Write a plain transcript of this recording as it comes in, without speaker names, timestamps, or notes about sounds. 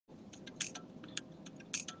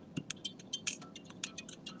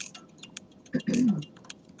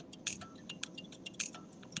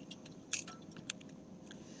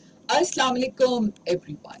अस्सलाम वालेकुम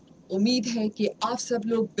एवरीवन, उम्मीद है कि आप सब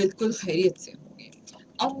लोग बिल्कुल खैरियत से होंगे।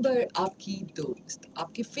 अंबर आपकी दोस्त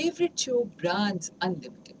आपके फेवरेट शो ब्रांड्स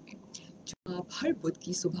अनलिमिटेड में, जो आप हर बुध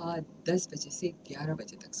की सुबह 10 बजे से 11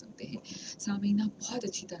 बजे तक सुनते हैं। सामीना बहुत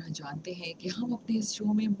अच्छी तरह जानते हैं कि हम अपने इस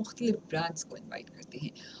शो में मुख्तलिफ ब्रांड्स को इनवाइट करते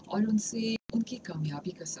हैं और उनसे उनकी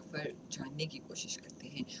कामयाबी का सफ़र जानने की कोशिश करते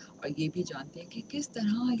हैं, और ये भी जानते हैं कि किस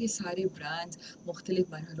तरह ये सारे ब्रांड्स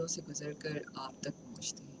मुख्तलिफ मरहलों से गुजर कर आप तक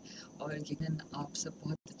पहुँचते हैं। और यकीनन आप सब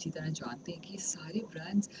बहुत अच्छी तरह जानते हैं कि सारे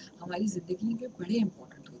ब्रांड्स हमारी ज़िंदगी में बड़े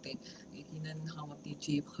इम्पोर्टेंट होते हैं। यकीनन हम अपनी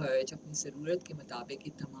जेब खर्च, अपनी ज़रूरत के मुताबिक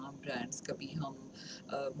ये तमाम ब्रांड्स, कभी हम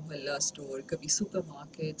मोहल्ला स्टोर, कभी सुपर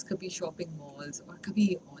मार्केट्स, कभी शॉपिंग मॉल्स और कभी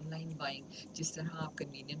ऑनलाइन बाइंग, जिस तरह आप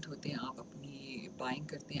कन्वीनियंट होते हैं आप अपनी बाइंग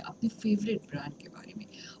करते हैं अपने फेवरेट ब्रांड के बारे में।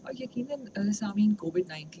 और यकीनन सामीन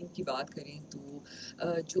कोविड-19 की बात करें तो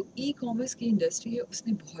जो ई कॉमर्स की इंडस्ट्री है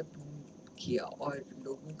उसने बहुत बूम किया और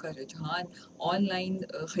लोगों का रुझान ऑनलाइन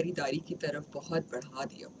ख़रीदारी की तरफ बहुत बढ़ा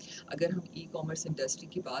दिया। अगर हम ई कॉमर्स इंडस्ट्री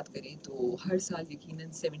की बात करें तो हर साल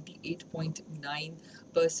यकीनन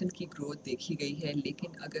 78.9% की ग्रोथ देखी गई है,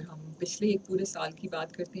 लेकिन अगर हम पिछले एक पूरे साल की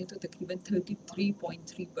बात करते हैं तो तकरीबन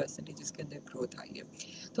 33.3% इसके अंदर ग्रोथ आई है।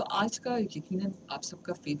 तो आज का यकीनन आप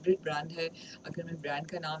सबका फेवरेट ब्रांड है। अगर मैं ब्रांड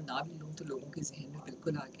का नाम ना भी लूँ तो लोगों के जहन में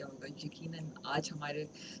बिल्कुल आ गया होगा। यकीनन आज हमारे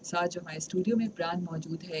साथ जो हमारे स्टूडियो में ब्रांड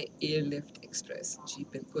मौजूद है एयरलिफ्ट एक्सप्रेस। जी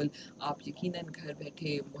बिल्कुल, आप यकीनन घर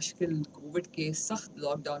बैठे मुश्किल कोविड के सख्त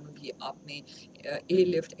लॉकडाउन में भी आपने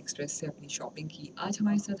एयरलिफ्ट एक्सप्रेस से अपनी शॉपिंग की। आज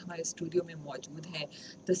हमारे साथ हमारे स्टूडियो में मौजूद हैं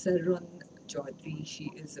तसर्रुन Chaudhary. She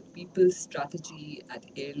is a people strategy at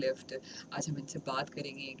airlift. आज हम इनसे बात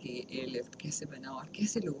करेंगे कि एयरलिफ्ट कैसे बना और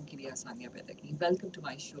कैसे लोगों के लिए आसानियाँ पैदा की। Welcome to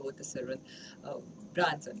my show तसर्रुन,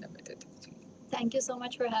 brands unlimited. Ji Thank you so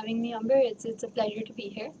much for having me, Amber. It's a pleasure to be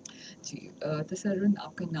here. जी तसर्रुन,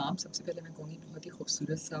 आपका नाम सबसे पहले मैं कहूँगी बहुत ही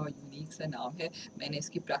खूबसूरत सा और यूनिक सा नाम है। मैंने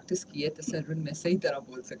इसकी प्रैक्टिस की है, तसर्रुन मैं सही तरह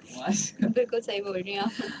बोल सकूँ आज। बिल्कुल सही बोल रही हैं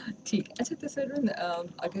आप। ठीक है। अच्छा तसर्रुन,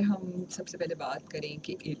 अगर हम सबसे पहले बात करें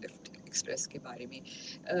कि एयरलिफ्ट एक्सप्रेस के बारे में,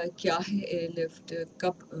 क्या है एयरलिफ्ट,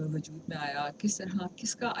 कब वजूद में आया, किस तरह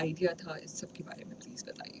किसका आइडिया था, इस सब के बारे में प्लीज़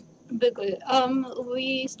बताइए। बिल्कुल,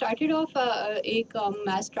 वी स्टार्टेड ऑफ एक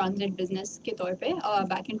mass transit बिजनेस के तौर पे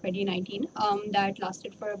back in 2019 that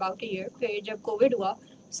lasted for about a year. फिर जब कोविड हुआ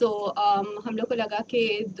हम लोग को लगा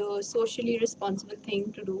कि the socially responsible thing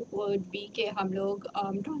to do would be कि हम लोग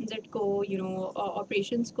ट्रांजिट को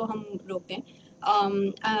ऑपरेशंस को हम रोक दें।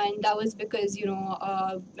 And that was because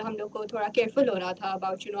हम लोग को थोड़ा केयरफुल हो रहा था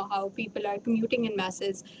about how people are commuting in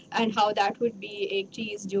masses and how that would be एक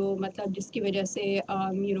चीज़ जो मतलब जिसकी वजह से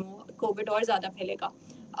कोविड और ज़्यादा फैलेगा।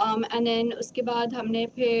 And then उसके बाद हमने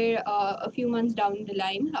फिर a few months down the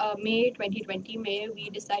line, May 2020 में we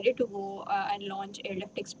decided to go and launch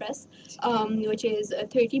Airlift Express, which is a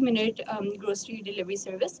 30-minute grocery delivery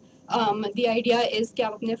service. The idea is कि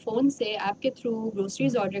आप अपने फ़ोन से ऐप के थ्रू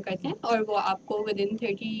ग्रोसरीज ऑर्डर करते हैं और वो आपको within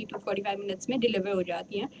 30 to 45 minutes में डिलीवर हो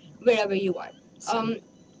जाती हैं wherever you are.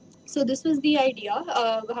 So this was the idea.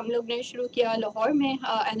 हम लोग ने शुरू किया लाहौर में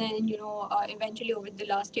and then eventually over the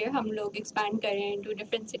last year हम लोग expand कर रहे हैं into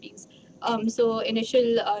different cities. So initial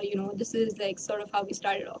this is like sort of how we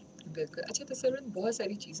started off. बिल्कुल। अच्छा तसर्रुन, बहुत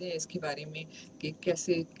सारी चीज़ें हैं इसके बारे में कि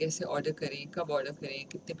कैसे ऑर्डर करें, कब ऑर्डर करें,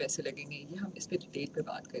 कितने पैसे लगेंगे, ये हम इस पे डिटेल पे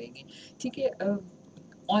बात करेंगे। ठीक है।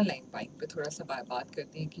 ऑनलाइन बाइंग पे थोड़ा सा बात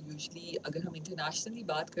करते हैं कि यूजुअली अगर हम इंटरनेशनली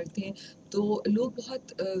बात करते हैं तो लोग बहुत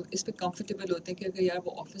इस पे कंफर्टेबल होते हैं कि अगर यार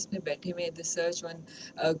वो ऑफिस में बैठे हुए हैं, द सर्च ऑन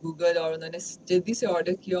गूगल और उन्होंने जल्दी से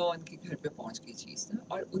ऑर्डर किया और उनके घर पे पहुंच गई चीज़ ना,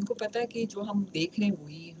 और उनको पता है कि जो हम देख रहे हैं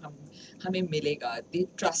वही हमें मिलेगा। दे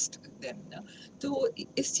ट्रस्ट देम ना। तो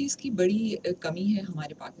इस चीज़ की बड़ी कमी है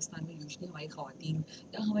हमारे पाकिस्तान में। यूजुअली हमारी ख़वातीन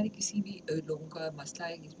या हमारे किसी भी लोगों का मसला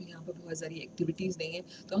है इसमें यहाँ पर बहुत सारी एक्टिविटीज़ नहीं है,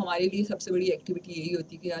 तो हमारे लिए सबसे बड़ी एक्टिविटी यही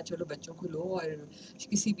होती है कि यार चलो बच्चों को लो और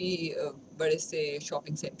किसी भी बड़े से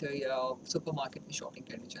शॉपिंग सेंटर या सुपर मार्केट में शॉपिंग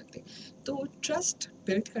करने चलते हैं। तो ट्रस्ट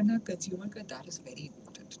बिल्ड करना कंज्यूमर का, दैट इज़ वेरी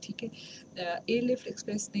इंपॉर्टेंट। ठीक है। एयरलिफ्ट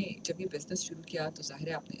एक्सप्रेस ने जब ये बिज़नेस शुरू किया तो ज़ाहिर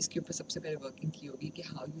है आपने इसके ऊपर सबसे पहले वर्किंग की होगी कि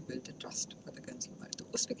how you build a trust for the consumer, तो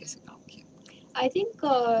उस पर कैसे काम किया? आई थिंक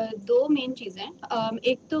दो मेन चीज़ें।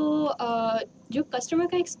 एक तो जो कस्टमर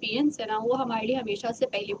का एक्सपीरियंस है ना वो हमारे लिए हमेशा से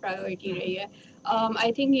पहली प्रायोरिटी रही है।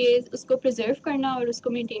 आई थिंक ये उसको प्रिजर्व करना और उसको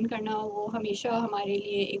मेंटेन करना वो हमेशा हमारे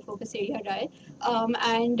लिए एक फोकस एरिया रहा है।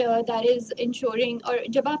 एंड दैट इज़ इंश्योरिंग, और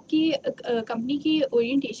जब आपकी कंपनी की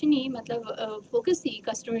ओरिएंटेशन ही मतलब फोकस ही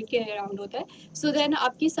कस्टमर के अराउंड होता है, सो देन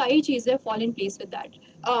आपकी सारी चीज़ें fall in place with that.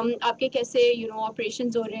 آپ کے کیسے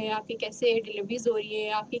آپریشنز ہو رہے ہیں, آپ کے کیسے ڈلیوریز ہو رہی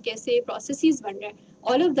ہیں, آپ کے کیسے پروسیسز بن رہے ہیں,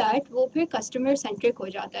 آل آف دیٹ وہ پھر کسٹمر سینٹرک ہو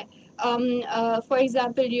جاتا ہے. فار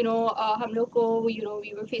ایگزامپل ہم لوگ کو وی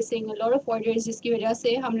ور فیسنگ لاٹ آف آرڈرز, جس کی وجہ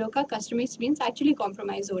سے ہم لوگ کا کسٹمر ایکسپیرینس ایکچولی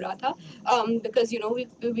کمپرومائز ہو رہا تھا, because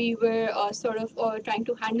we were sort of trying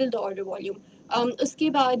to handle the order volume. اس کے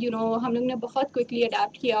بعد ہم لوگ نے بہت کوئکلی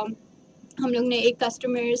اڈیپٹ کیا. ہم لوگ نے ایک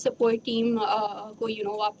کسٹمر سپورٹ ٹیم کو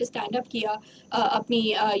واپس اسٹینڈ اپ کیا,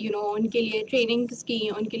 اپنی ان کے لیے ٹریننگس کی,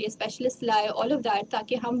 ان کے لیے اسپیشلسٹ لائے, آل آف دیٹ,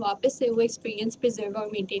 تاکہ ہم واپس سے وہ ایکسپیرینس پرزرو اور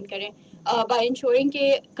مینٹین کریں, بائی انشورنگ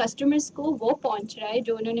کہ کسٹمرس کو وہ پہنچ رہا ہے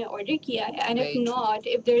جو انہوں نے آرڈر کیا ہے. And if not,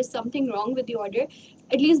 if there is some thing wrong with the order,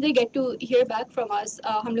 at least they get to hair back from اس.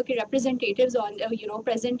 ہم لوگ کے ریپرزینٹیٹیوز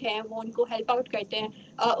پریزنٹ ہیں, وہ ان کو ہیلپ آؤٹ کرتے ہیں,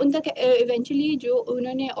 ان تک ایونچولی جو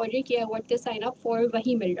انہوں نے آرڈر کیا ہے, what they sign up for,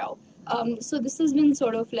 وہی مل رہا ہو. So this has been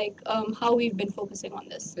sort of like how we've been focusing on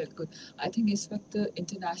this. بالکل. آئی تھنک اس وقت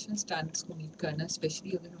انٹرنیشنل اسٹینڈرڈس کو میٹ کرنا,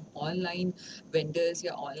 اسپیشلی اگر ہم آن لائن وینڈرز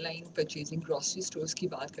یا on line purchasing grocery stores کی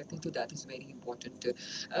بات کرتے ہیں, تو دیٹ از ویری امپورٹنٹ.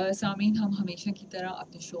 سامعین, ہم ہمیشہ کی طرح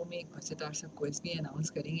اپنے شو میں ایک مزیدار سا کوئز بھی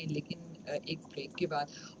اناؤنس کریں گے, لیکن ایک بریک کے بعد.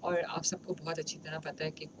 اور آپ سب کو بہت اچھی طرح پتہ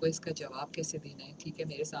ہے کہ کوئز کا جواب کیسے دینا ہے, ٹھیک ہے.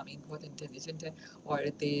 میرے سامعین بہت انٹیلیجنٹ ہے اور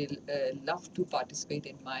دے love to participate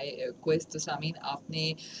in my quiz. تو سامعین, آپ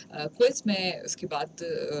نے کوئز میں اس کے بعد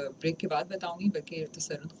بریک کے بعد بتاؤں گی, بلکہ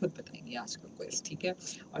تسرن خود بتائیں گے آج کا کوئز, ٹھیک ہے.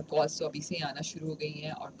 اور کالس تو ابھی سے ہی آنا شروع ہو گئی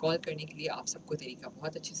ہیں, اور کال کرنے کے لیے آپ سب کو طریقہ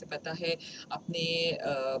بہت اچھے سے پتہ ہے. اپنے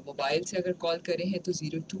موبائل سے اگر کال کرے ہیں تو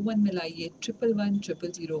 021 ملائیے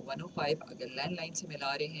 111000105. اگر لینڈ لائن سے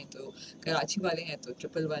ملا رہے ہیں تو کراچی والے ہیں تو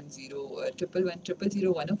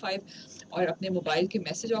 1110105. اور اپنے موبائل کے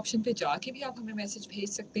میسج آپشن پہ جا کے بھی آپ ہمیں میسج بھیج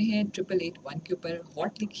سکتے ہیں 8881 کے اوپر.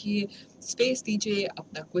 ہاٹ لکھیے, اسپیس دیجیے,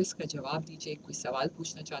 اپنا کوئز کا جواب دیجیے, کوئی سوال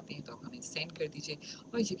پوچھنا چاہتے ہیں تو آپ ہمیں سینڈ کر دیجیے.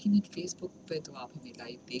 اور یقیناً فیس بک پہ تو آپ ہمیں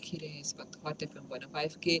لائیو دیکھ ہی رہے ہیں اس وقت. ہاٹ ایف ایم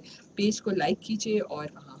 105 کے پیج کو لائک کیجیے اور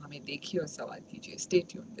وہاں ہمیں دیکھیے اور سوال کیجیے. Stay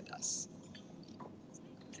tune with us.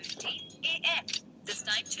 15 AM. This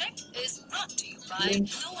time check is brought to you by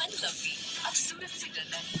Glow and Lovely. اب سورج سے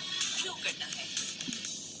ڈرنا ہے, گلو کرنا ہے.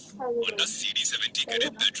 ورنہ CD70 کرے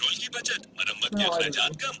پیٹرول کی بچت, مرمت کے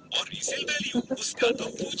اخراجات کم اور ریسیل ویلیو اس کا تو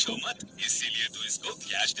پوچھو مت. اسی لیے تو اس کو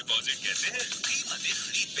کیش ڈپازٹ کہتے ہیں. قیمتیں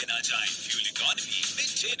خرید پہ نہ جائیں, فیول اکانومی,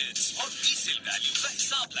 مینٹیننس اور ریسیل ویلیو کا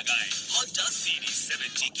حساب لگائیں. ہونڈا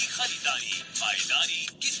CD70 کی خریداری, پائیداری,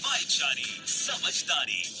 کفایت شانی,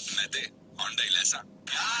 سمجھداری. میں دے ہونڈا لیسا.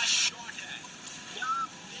 کیا شاٹ ہے, کیا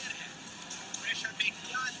پلیر ہے, پریشر میں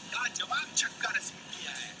کیا لاجواب چھکا رسید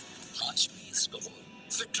کیا ہے. ہاشمی اسکور,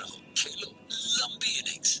 فٹ رہو, کھیلو لمبی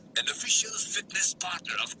innings. An official fitness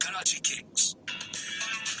partner of Karachi Kings.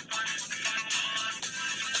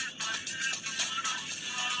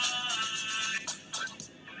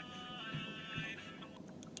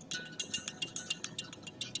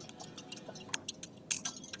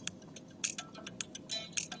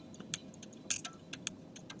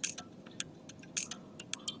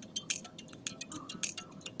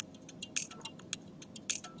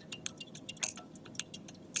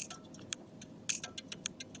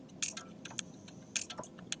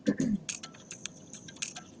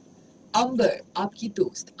 امبر, آپ کی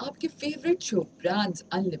دوست, آپ کے فیوریٹ شو برانڈز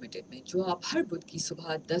انلمیٹڈ میں, جو آپ ہر بدھ کی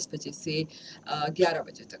صبح 10 بجے سے 11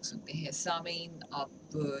 بجے تک سنتے ہیں. سامعین, آپ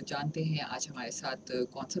جانتے ہیں آج ہمارے ساتھ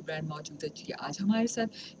کون سا برانڈ موجود ہے. جی, آج ہمارے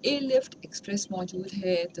ساتھ ایئر لفٹ ایکسپریس موجود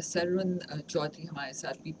ہے. تسرن چودھری ہمارے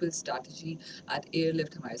ساتھ, people strategy eight year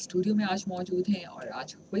lift ہمارے اسٹوڈیو میں آج موجود ہیں. اور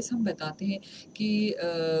آج کوئز ہم بتاتے ہیں کہ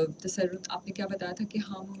تسرن, آپ نے کیا بتایا تھا کہ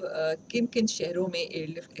ہم کن کن شہروں میں ایئر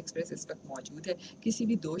لفٹ ایکسپریس اس وقت موجود ہے. کسی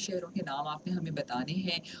بھی 2 شہروں کے نام آپ نے ہمیں بتانے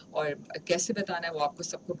ہیں, اور کیسے بتانا ہے وہ آپ کو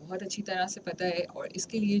سب کو بہت اچھی طرح سے پتہ ہے. اور اس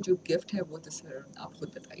کے لیے جو گفٹ ہے وہ تسرن آپ خود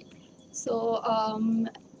بتائیے. سو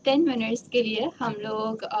 10 ونرس کے لیے ہم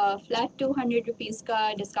لوگ فلیٹ 200 روپیز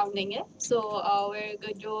کا ڈسکاؤنٹ دیں گے. سو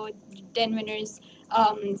جو 10 ونرس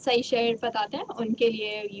صحیح شہر بتاتے ہیں ان کے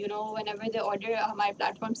لیے وین ایور دے آرڈر ہمارے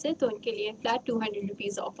پلیٹ فارم سے, تو ان کے لیے فلیٹ 200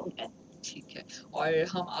 روپیز آف ہوں گے. ٹھیک ہے. اور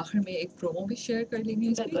ہم آخر میں ایک پرومو بھی شیئر کر لیں گے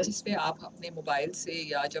اس پہ, جس پہ آپ اپنے موبائل سے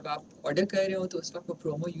یا جب آپ آرڈر کر رہے ہو تو اس وقت وہ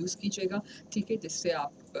پرومو یوز کیجیے گا, ٹھیک ہے, جس سے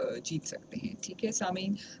آپ جیت سکتے ہیں. ٹھیک ہے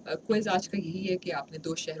سامعین, کوئز آج کا یہی ہے کہ آپ نے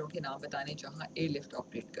 2 شہروں کے نام بتانے جہاں ایئر لفٹ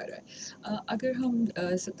آپریٹ کر رہا ہے. اگر ہم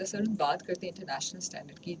تسرن بات کرتے ہیں انٹرنیشنل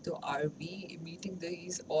اسٹینڈرڈ کی, تو are we meeting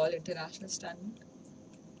these all international standard.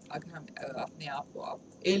 اگر ہم اپنے آپ کو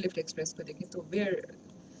ایئر لفٹ ایکسپریس کو دیکھیں تو where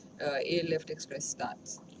year lift express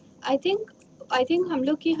stands. I think ہم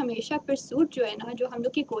لوگ کی ہمیشہ پرسوٹ جو ہے نا, جو ہم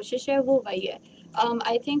لوگ کی کوشش ہے وہ وہی ہے.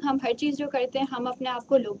 आई थिंक हम हर चीज़ जो करते हैं हम अपने आप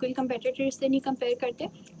को लोकल कंपेटिटर से नहीं कंपेयर करते,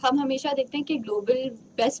 हम हमेशा देखते हैं कि ग्लोबल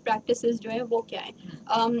बेस्ट प्रैक्टिसेस जो है वो क्या है।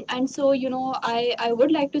 And so you know I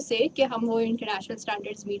would like to से कि हम वो इंटरनेशनल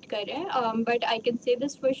स्टैंडर्ड्स मीट कर रहे हैं, but I can say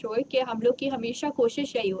this for sure कि हम लोग की हमेशा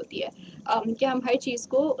कोशिश यही होती है कि हम हर चीज़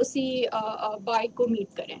को उसी बार को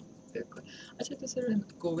मीट करें। बिल्कुल। अच्छा, तो सर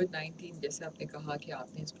कोविड-19 जैसे आपने कहा कि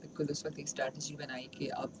आपने बिल्कुल उस वक्त एक स्ट्रैटेजी बनाई कि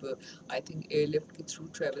अब आई थिंक एयरलिफ्ट के थ्रू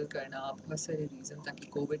ट्रैवल करना, बहुत सारे रीज़न ताकि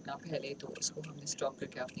कोविड ना फैले तो उसको हमने स्टॉप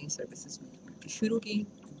करके अपनी सर्विसेज शुरू की।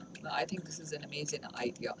 I think this is an amazing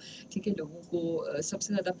idea. ठीक है, लोगों को सबसे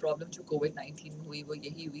ज़्यादा प्रॉब्लम जो कोविड-19 में हुई वो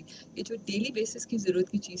यही हुई कि जो डेली बेसिस की ज़रूरत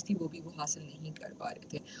की चीज़ थी वो भी वो हासिल नहीं कर पा रहे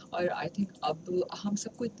थे। और आई थिंक अब हम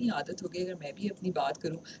सबको इतनी आदत हो गई, अगर मैं भी अपनी बात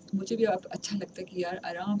करूँ तो मुझे भी अब अच्छा लगता है कि यार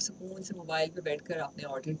आराम सुकून से मोबाइल पे बैठकर आपने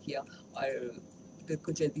ऑर्डर किया और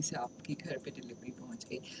बिल्कुल जल्दी से आपके घर पे डिलीवरी पहुंच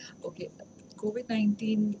गई। ओके,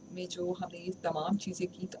 कोविड-19 में जो हमने ये तमाम चीज़ें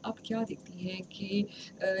की तो अब क्या देखती हैं कि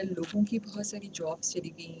लोगों की बहुत सारी जॉब्स चली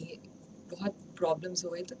गई, बहुत प्रॉब्लम्स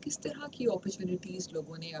हुए, तो किस तरह की अपॉर्चुनिटीज़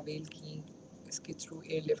लोगों ने अवेल की इसके थ्रू,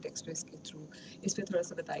 एयरलिफ्ट एक्सप्रेस के थ्रू? इस पे थोड़ा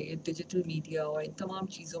सा बताइए। डिजिटल मीडिया और इन तमाम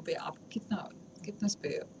चीज़ों पे आप कितना कितना इस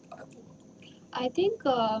पे आई थिंक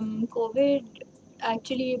कोविड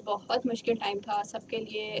एक्चुअली बहुत मुश्किल टाइम था सबके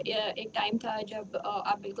लिए। एक टाइम था जब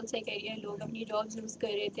आप बिल्कुल सही कह रही हैं, लोग अपनी जॉब्स लूज़ कर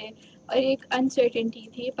रहे थे और एक अनसर्टेनिटी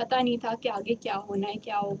थी, पता नहीं था कि आगे क्या होना है,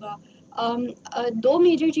 क्या होगा। दो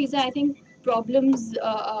मेजर चीज़ें आई थिंक प्रॉब्लम्स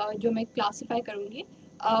जो मैं क्लासीफाई करूँगी,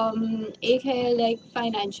 एक है like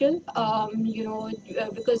financial, you know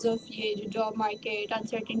because of ये जो जॉब मार्केट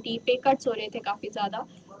अनसर्टेनिटी, पे कट्स हो रहे थे काफ़ी ज़्यादा,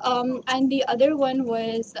 and the other one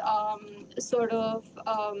was sort of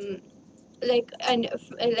like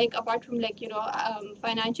apart from like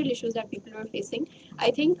financial issues that people were facing, I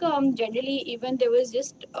think generally even there was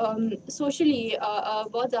just socially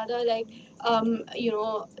बहुत ज़्यादा like you know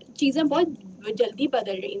चीज़ें बहुत जल्दी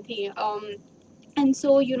बदल रही थी, and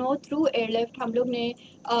so you know through airlift हम लोग ने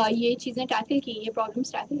ये चीज़ें टैकल की, ये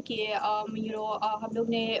प्रॉब्लम्स टैकल किए। हम लोग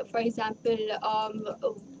ने फॉर एग्जांपल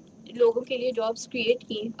लोगों के लिए जॉब्स क्रिएट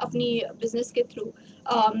की अपनी बिजनेस के थ्रू,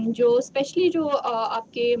 जो स्पेशली जो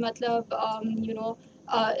आपके मतलब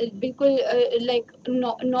बिल्कुल लाइक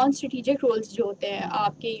नॉन स्ट्रेटेजिक रोल्स जो होते हैं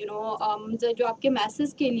आपके जो आपके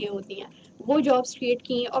मैसेज के लिए होती हैं, वो जॉब्स क्रिएट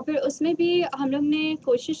की। और फिर उसमें भी हम लोग ने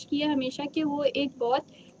कोशिश की है हमेशा कि वो एक बहुत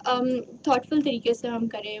थॉटफुल तरीके से हम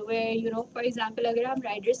करें, वे फॉर एग्जांपल अगर हम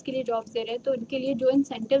राइडर्स के लिए जॉब्स दे रहे हैं तो उनके लिए जो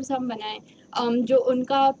इंसेंटिव्स हम बनाएं, जो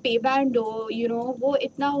उनका पे बैंड हो, वो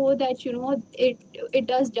इतना हो that it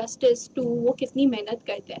does justice to वो कितनी मेहनत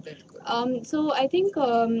करते हैं। सो आई थिंक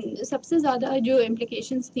सबसे ज़्यादा जो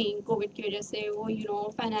इम्प्लिकेशंस थी कोविड की वजह से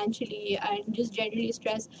वो financially and just generally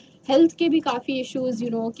stress, health के भी काफ़ी इश्यूज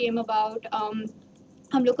केम अबाउट।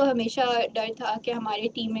 हम लोग को हमेशा डर था कि हमारे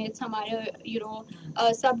टीममेट्स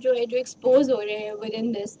हमारे सब जो है जो एक्सपोज हो रहे हैं with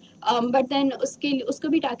in this, but then उसको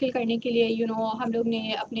भी टैकल करने के लिए हम लोग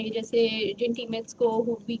ने अपने जैसे जिन टीममेट्स को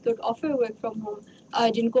we could offer work from home,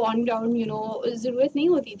 जिनको ऑन ग्राउंड ज़रूरत नहीं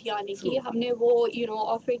होती थी आने की, हमने वो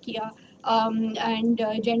ऑफर किया, and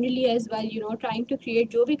generally as well trying to create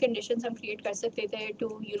जो भी कंडीशंस हम क्रिएट कर सकते थे to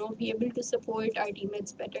be able to support our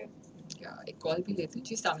teammates better. एक कॉल भी लेते हैं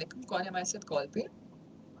जी। अस्सलाम वालेकुम, कौन है हमारे साथ कॉल पे?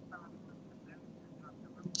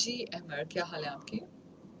 जी अमर, क्या हाल है आपके?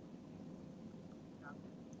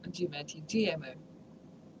 जी मैं ठीक। जी अमर,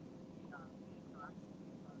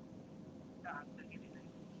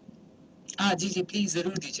 हाँ जी जी प्लीज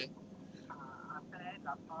जरूर दीजिए।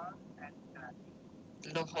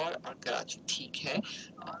 लाहौर और कराची, ठीक है।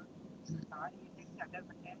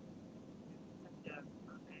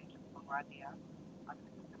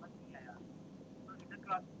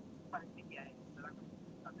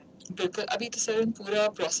 बिल्कुल, अभी तसरुन पूरा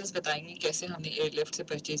प्रोसेस बताएंगे कैसे हमने एयरलिफ्ट से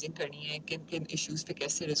परचेजिंग करनी है, किन किन इश्यूज पे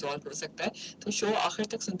कैसे रिजॉल्व हो सकता है, तो शो आखिर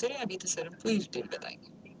तक सुनते रहे। अभी तसरुन पूरी डिटेल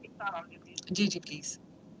बताएंगे। जी जी प्लीज।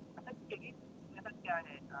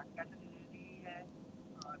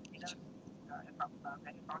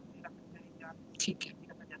 ठीक है,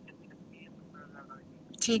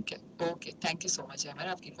 ठीक है, okay, thank you so much अमर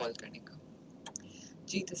आपकी कॉल करने का।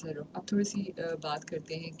 जी तसरुन, अब थोड़ी सी बात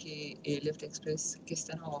करते हैं कि एयरलिफ्ट एक्सप्रेस किस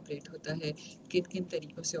तरह ऑपरेट होता है, किन किन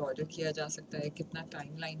तरीक़ों से ऑर्डर किया जा सकता है, कितना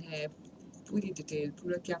टाइमलाइन है, पूरी डिटेल,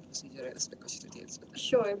 पूरा क्या प्रोसीजर है, उस पर कुछ डिटेल्स बताएं।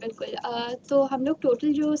 श्योर बिल्कुल। तो हम लोग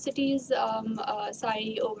टोटल जो सिटीज़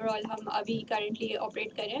सारी ओवरऑल हम अभी करंटली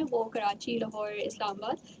ऑपरेट कर रहे हैं वो Karachi, Lahore,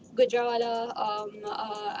 Islamabad Gujranwala,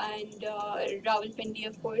 and Rawalpindi,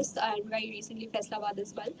 of course, and very recently Faisalabad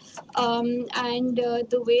as well. And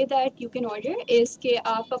the way that you can order is कि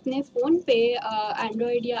आप अपने फ़ोन पे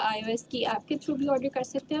एंड्रॉयड या iOS की ऐप के थ्रू भी ऑर्डर कर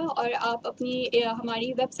सकते हैं और आप अपनी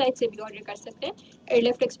हमारी वेबसाइट से भी ऑर्डर कर सकते हैं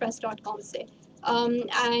airliftexpress.com से.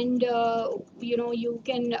 And you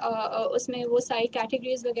can उसमें वो सारी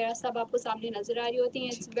कैटेगरीज वगैरह सब आपको सामने नज़र आ रही होती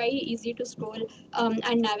हैं. It's very easy to scroll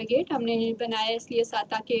and navigate. हमने बनाया इसलिए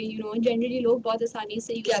ताकि जनरली लोग बहुत आसानी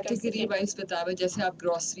से यूज कर सकें. कैटेगरी वाइज बतावे, जैसे आप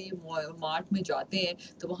ग्रोसरी मार्ट में जाते हैं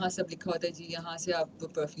तो वहाँ सब लिखा होता है जी यहाँ से आप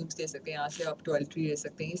परफ्यूम्स ले सकते हैं, यहाँ से आप टॉयलेटरी ले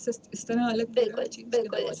सकते हैं, इस तरह अलग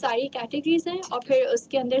बिल्कुल सारी कैटेगरीज हैं और फिर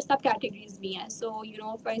उसके अंदर सब कैटेगरीज भी हैं. सो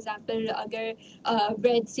फॉर एग्जांपल अगर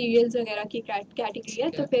ब्रेड सीरियल्स वगैरह की कैटेगरी है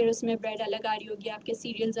तो फिर उसमें ब्रेड अलग आ रही होगी, आपके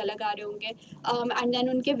सीरियल्स अलग आ रहे होंगे. एंड देन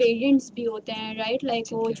उनके वेरिएंट्स भी होते हैं, राइट, लाइक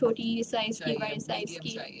वो छोटी साइज की, बड़ी साइज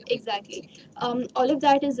की. Exactly. All of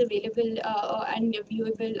that is available and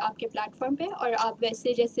viewable आपके प्लेटफॉर्म पे. और आप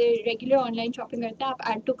वैसे जैसे रेगुलर ऑनलाइन शॉपिंग करते हैं,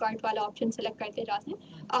 आप ऐड टू कार्ट वाला ऑप्शन सेलेक्ट करते जाते हैं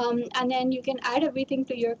and then you can add everything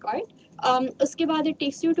to your cart. उसके बाद it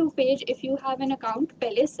takes you to page if you have an account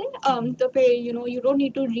पहले से. तो फिर यू डोंट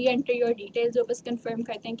नीड टू री एंटर योर डिटेल्स. वो बस कंफर्म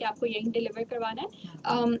करते हैं कि आपको यहीं डिलीवर करवाना है.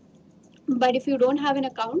 But if you don't have an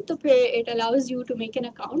account, तो फिर it allows you to make an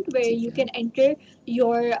account where you can enter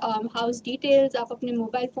your house details. आप अपने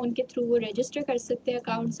मोबाइल फ़ोन के थ्रू वो रजिस्टर कर सकते हैं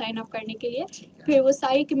अकाउंट साइन अप करने के लिए. फिर वो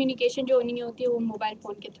सारी कम्युनिकेशन जो होनी होती है वो मोबाइल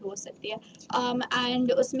फ़ोन के थ्रू हो सकती है.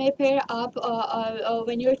 एंड उसमें फिर आप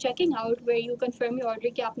when you're checking out where you confirm your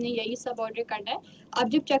order कि आपने यही सब ऑर्डर करना है, आप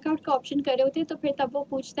जब चेकआउट का ऑप्शन कर रहे होते हैं तो फिर तब वो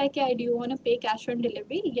पूछता है कि आई डू वांट टू पे कैश ऑन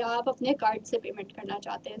डिलीवरी या आप अपने कार्ड से पेमेंट करना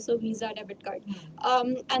चाहते हैं, सो visa debit card.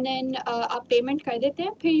 And then आप पेमेंट कर देते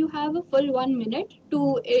हैं. फिर you have a full 1 minute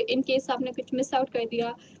to in case आपने कुछ मिस आउट कर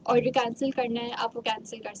दिया, ऑर्डर कैंसिल करना है, आप वो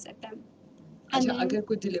कैंसिल कर सकते हैं. अच्छा, अगर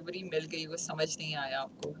कोई डिलीवरी मिल गई वो समझ नहीं आया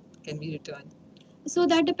आपको, can we return? So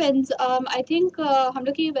that depends. I think हम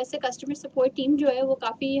लोग की वैसे कस्टमर सपोर्ट टीम जो है वो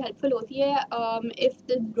काफ़ी हेल्पफुल होती है. If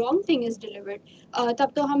the wrong thing is delivered,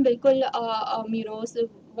 तब तो हम बिल्कुल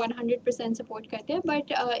 100% सपोर्ट करते हैं.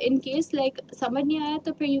 बट इन केस लाइक समझ नहीं आया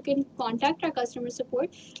तो फिर you can contact our customer support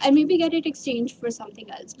and may be get it exchange for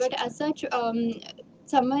something else. But as such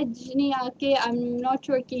समझ नहीं आके आई एम नॉट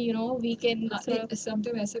श्योर कि वी कैन.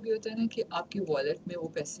 समटाइम ऐसा भी होता है ना कि आपके वॉलेट में वो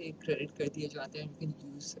पैसे क्रेडिट कर दिए जाते हैं, you can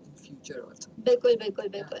use in future also. बिल्कुल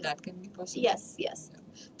that can be possible. Yes.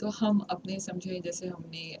 तो हम अपने समझे जैसे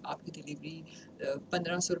हमने आपकी डिलीवरी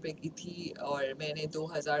 1500 रुपए की थी और मैंने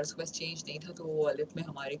 2000 उसके पास चेंज नहीं था तो वो वॉलेट में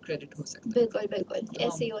हमारे क्रेडिट हो सकता है. बिल्कुल तो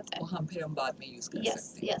ऐसे ही होता है. हम फिर हम बाद में यूज कर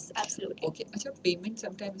सकते हैं. Yes absolutely. ओके. अच्छा, पेमेंट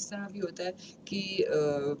समटाइम इस तरह भी होता है कि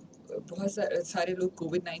बहुत सारे लोग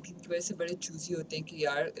कोविड-19 की वजह से बड़े चूजी होते हैं कि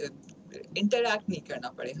यार इंटरैक्ट नहीं करना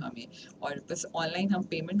पड़े हमें और बस ऑनलाइन हम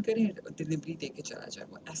पेमेंट करें, डिलीवरी दे के चला जाए.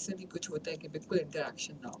 वो ऐसे भी कुछ होता है कि बिल्कुल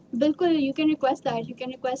इंटरैक्शन ना हो. बिल्कुल you can request that. You can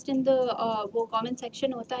request in the वो कमेंट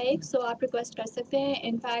सेक्शन होता है एक, सो आप रिक्वेस्ट कर सकते हैं.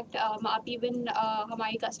 इनफैक्ट आप इवन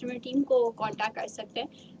हमारी कस्टमर टीम को कांटेक्ट कर सकते हैं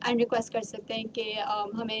एंड रिक्वेस्ट कर सकते हैं कि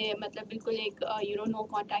हमें मतलब बिल्कुल एक नो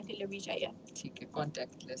कॉन्टैक्ट डिलीवरी चाहिए. ठीक है,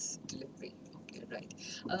 कॉन्टैक्टलेस डिलीवरी. राइट.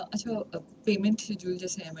 अच्छा, पेमेंट शेड्यूल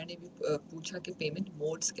जैसे मैंने भी पूछा कि पेमेंट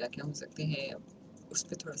मोड्स क्या क्या हो सकते हैं, उस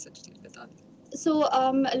पर थोड़ा सा डिटेल बता दें. So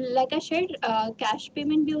like I share cash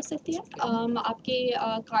payment भी हो सकती है. आपके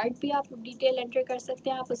कार्ड भी आप डिटेल एंटर कर सकते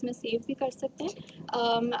हैं, आप उसमें सेव भी कर सकते हैं.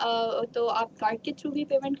 तो आप कार्ड के थ्रू भी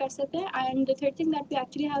पेमेंट कर सकते हैं. And the third thing that we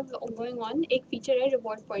actually have going on, एक फीचर है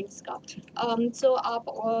रिवॉर्ड पॉइंट्स का. सो आप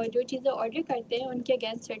जो चीज़ें ऑर्डर करते हैं उनके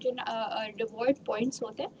अगेंस्ट सर्टेन रिवॉर्ड पॉइंट्स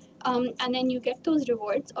होते हैं and then you get those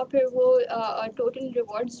rewards और फिर वो टोटल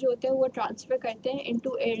रिवॉर्ड्स जो होते हैं वो ट्रांसफ़र करते हैं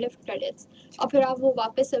इनटू एयरलिफ्ट क्रेडिट्स और फिर आप वो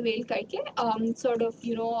वापस अवेल करके sort of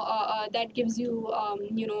that gives you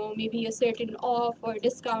maybe a certain off or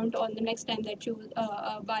discount on the next time that you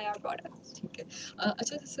buy our products. ठीक है.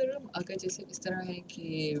 अच्छा सर, अगर जैसे इस तरह है कि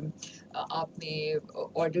आपने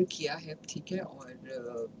ऑर्डर किया है, ठीक है,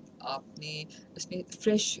 और आपने उसमें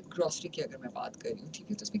फ्रेश ग्रोसरी की अगर मैं बात कर रही हूँ, ठीक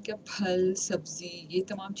है, तो उसमें क्या फल सब्जी ये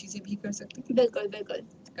तमाम चीज़ें भी कर सकते हैं? बिल्कुल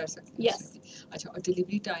कर सकते हैं. यस. अच्छा, और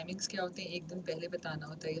डिलीवरी टाइमिंग्स क्या होते हैं? एक दिन पहले बताना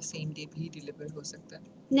होता है या सेम डे भी डिलीवर हो सकता है?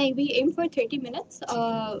 नहीं, V M for 30 minutes.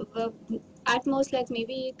 At most like may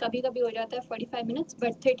be कभी हो जाता है 45 minutes,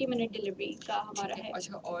 बट 30 minute डिलीवरी का हमारा है.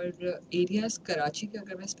 अच्छा, और एरियाज कराची की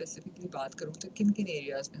अगर मैं स्पेसिफिकली बात करूँ तो किन किन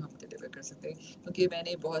एरियाज में हम डिलीवर कर सकते हैं? क्योंकि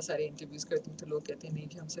मैंने बहुत सारे इंटरव्यूज़ करती हूँ तो लोग कहते हैं नहीं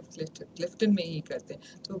जी हम सिर्फ क्लिफ्टन में ही करते हैं,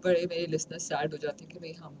 तो बड़े मेरे लिसनर्स सैड हो जाते हैं कि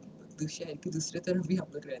भाई हम शहर की दूसरी तरफ भी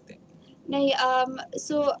हम लोग रहते हैं. نہیں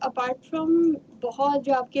سو اپارٹ فرام بہت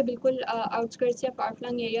جو آپ کے بالکل آؤٹسکرٹس یا فار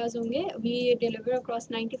فلنگ ایریاز ہوں گے وی ڈیلیور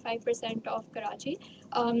اکراس 95% آف کراچی.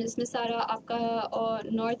 اس میں سارا آپ کا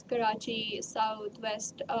north Karachi south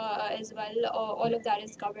waste as well all of that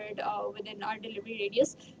is chord with in are delivery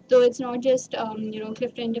radius. تو it's not just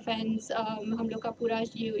Clifton defence ہم لوگ کا پورا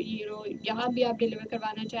یہاں بھی آپ ڈیلیور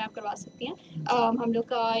کروانا چاہیں آپ کروا سکتی ہیں. ہم لوگ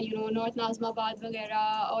کا نارتھ ناظم آباد وغیرہ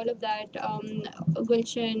all of that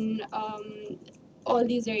Gulshan all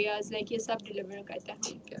these areas like یہ سب ڈیلیور کرتے ہیں.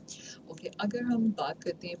 ٹھیک ہے اوکے. اگر ہم بات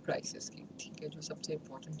کرتے ہیں پرائسز کی, ٹھیک ہے, جو سب سے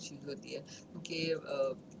امپورٹنٹ چیز ہوتی ہے, کیونکہ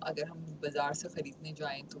اگر ہم بازار سے خریدنے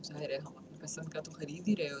جائیں تو ظاہر ہے ہم اپنی پسند کا تو خرید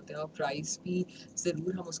ہی رہے ہوتے ہیں اور پرائس بھی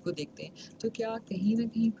ضرور ہم اس کو دیکھتے ہیں. تو کیا کہیں نہ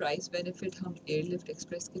کہیں پرائس بینیفٹ ہم ایئر لفٹ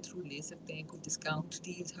ایکسپریس کے تھرو لے سکتے ہیں؟ کوئی ڈسکاؤنٹ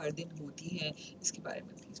ڈیلز ہر دن ہوتی ہیں؟ اس کے بارے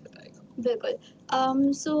میں پلیز بتائے گا. بالکل.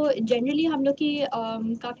 سو جنرلی ہم لوگ کی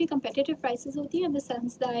کافی کمپیٹیٹیو پرائسز ہوتی ہیں ان the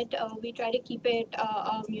sense that we try to keep it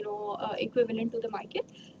equivalent to the market.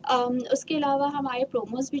 اس کے علاوہ ہمارے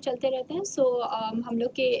پروموز بھی چلتے رہتے ہیں. سو ہم لوگ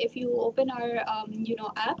کے if you open are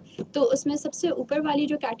app تو اس میں سب سے اوپر والی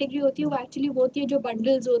جو کیٹیگری ہوتی ہے وہ ایکچولی وہ ہوتی ہے جو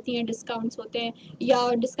بنڈلز ہوتی ہیں, ڈسکاؤنٹس ہوتے ہیں یا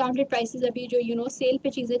ڈسکاؤنٹڈ پرائسز ابھی جو سیل پہ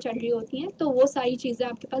چیزیں چل رہی ہوتی ہیں, تو وہ ساری چیزیں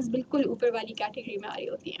آپ کے پاس بالکل اوپر والی کیٹیگری میں آ رہی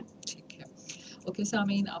ہوتی ہیں. ٹھیک ہے اوکے.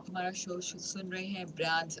 سامعین, آپ ہمارا شو سن رہے ہیں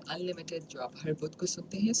برانڈز انلمیٹڈ, جو آپ ہر بدھ کو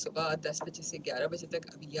سنتے ہیں صبح 10 بجے سے 11 بجے تک.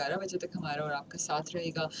 ابھی 11 بجے تک ہمارا اور آپ کا ساتھ رہے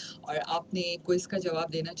گا, اور آپ نے کوئز کا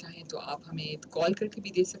جواب دینا چاہیں تو آپ ہمیں کال کر کے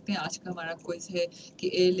بھی دے سکتے ہیں. آج کا ہمارا کوئز ہے کہ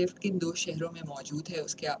ایئر لفٹ کن 2 شہروں میں موجود ہے.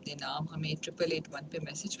 اس کے آپ نے نام ہمیں 8881 پہ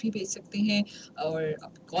میسج بھی بھیج سکتے ہیں, اور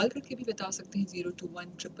آپ کال کر کے بھی بتا سکتے ہیں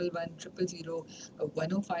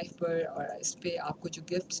 02111000105 پر. اور اس پہ آپ کو جو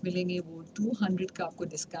گفٹس ملیں گے وہ 200 کا آپ کو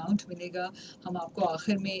ڈسکاؤنٹ ملے گا. ہم آپ کو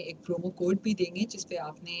آخر میں ایک پرومو کوڈ بھی دیں گے, جس پہ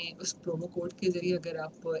آپ نے اس پرومو کوڈ کے ذریعے اگر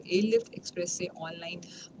آپ ایئر لفٹ ایکسپریس سے آن لائن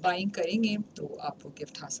بائنگ کریں گے تو آپ وہ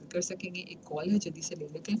گفٹ حاصل کر سکیں گے. ایک کال ہے, جلدی سے لے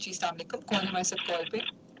لیتے ہیں. جی السلام علیکم, کون ہے ہمارے ساتھ کال پہ؟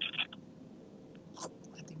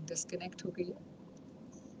 آئی تھنک ڈسکنیکٹ ہو گئی ہے.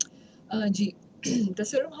 جی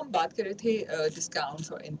تصرف ہم بات کر رہے تھے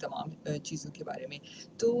ڈسکاؤنٹس اور ان تمام چیزوں کے بارے میں.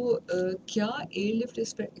 تو کیا ایئر لفٹ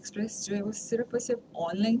ایکسپریس جو ہے وہ صرف اور صرف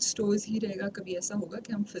آن لائن اسٹورز ہی رہے گا؟ کبھی ایسا ہوگا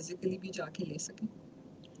کہ ہم فزیکلی بھی جا کے لے سکیں؟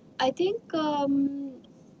 آئی تھنک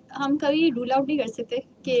ہم کبھی رول آؤٹ نہیں کر سکتے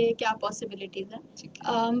کہ کیا پاسبلٹیز ہیں,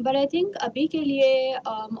 بٹ آئی تھنک ابھی کے لیے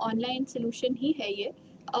آن لائن سلوشن ہی ہے یہ.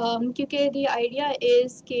 کیونکہ دی آئیڈیا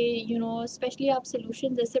از کہ اسپیشلی آپ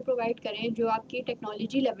سلوشنز ایسے پرووائڈ کریں جو آپ کی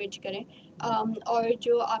ٹیکنالوجی لیوریج کریں, اور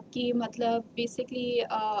جو آپ کی مطلب بیسکلی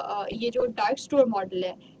یہ جو ڈارک اسٹور ماڈل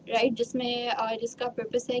ہے رائٹ, جس کا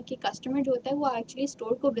پرپس ہے کہ کسٹمر جو ہوتا ہے وہ ایکچولی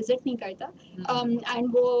اسٹور کو وزٹ نہیں کرتا, اینڈ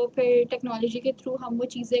وہ پھر ٹیکنالوجی کے تھرو ہم وہ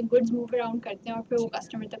چیزیں گڈز موو اراؤنڈ کرتے ہیں اور پھر وہ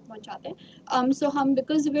کسٹمر تک پہنچاتے ہیں. سو ہم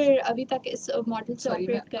بیکاز ویئر ابھی تک اس ماڈل سے سوری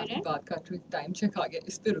میں آپریٹ کر آپ رہے کی ہیں. بات کاٹ رہی ہوں, ٹائم چیک آ گیا,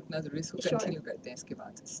 اس پہ رکنا ضروری, اس کو کنٹینیو کرتے ہیں اس کے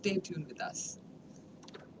بعد. Stay tune with us.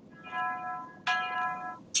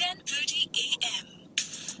 10:30 a.m.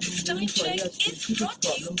 Time check is brought to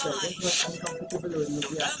you by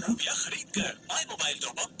روپیہ خرید کر مائی موبائل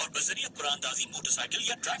ٹاپ اپ اور بذریعہ قرآن دازی موٹر سائیکل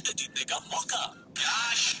یا ٹریکٹر جیتنے کا موقع.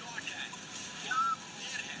 کیا شاٹ ہے, کیا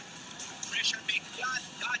پلیر ہے, پریشر میں کیا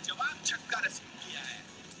لاجواب چھکا رسید کیا ہے.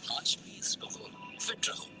 آج بھی اس کو فٹ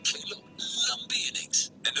رہو, کھیلو لمبی innings.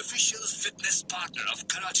 An official fitness partner of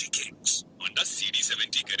Karachi Kings. Honda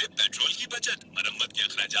CD70 کرے پیٹرول کی بچت, مرمت کے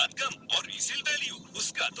اخراجات کم اور ریسیل ویلیو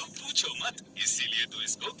اس کا تو پوچھو مت. اسی لیے تو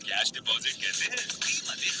اس کو کیش ڈپازٹ کہتے ہیں.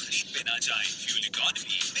 قیمتیں خرید پہ نہ جائیں, فیول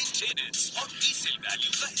اکانومی, مینٹیننس اور ریسیل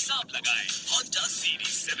ویلیو کا حساب لگائیں. Honda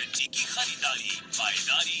CD70 کی خریداری,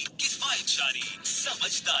 پائیداری, کفایت شاری,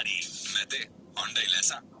 سمجھداری. میں تے ہونڈا ہی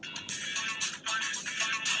لیسا.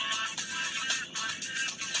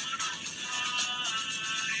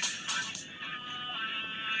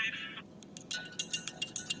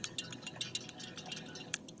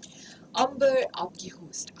 امبر آپ کی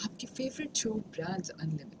ہوسٹ, آپ کی فیوریٹ شو برانڈز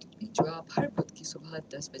انلمیٹڈ میں, جو آپ ہر بدھ کی صبح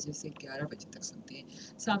 10 بجے سے 11 بجے تک سنتے ہیں.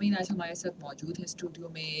 سامعین, آج ہمارے ساتھ موجود ہیں اسٹوڈیو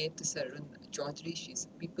میں تسرن چودھری, شی is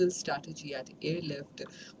people strategy eight year lift,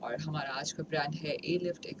 اور ہمارا آج کا برانڈ ہے ایئر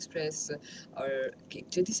لفٹ ایکسپریس. اور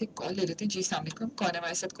جلدی سے کال لے لیتے ہیں. جی السلام علیکم, کون ہے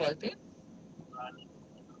ہمارے ساتھ کال پہ؟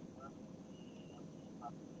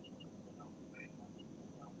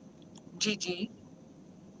 جی جی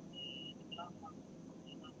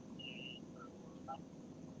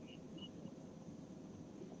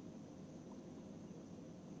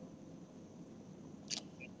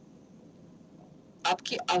آپ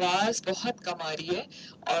کی آواز بہت کم آ رہی ہے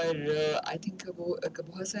اور آئی تھنک وہ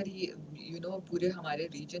بہت ساری پورے ہمارے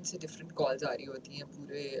ریجن سے ڈفرینٹ کالز آ رہی ہوتی ہیں.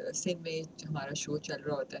 پورے سندھ میں ہمارا شو چل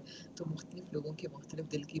رہا ہوتا ہے تو مختلف لوگوں کے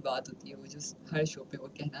مختلف دل کی بات ہوتی ہے وہ جو ہر شو پہ وہ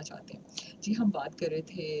کہنا چاہتے ہیں. جی ہم بات کر رہے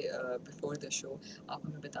تھے بیفور دا شو, آپ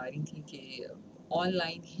ہمیں بتا رہی تھیں کہ آن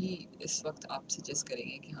لائن ہی اس وقت آپ سجیسٹ کریں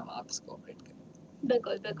گے کہ ہم آپ اس کو آپریٹ کریں.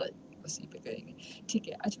 بالکل بالکل اسی پہ کریں گے. ٹھیک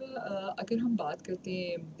ہے. اچھا اگر ہم بات کرتے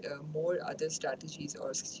ہیں مور ادر اسٹریٹجیز اور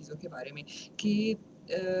اس چیزوں کے بارے میں کہ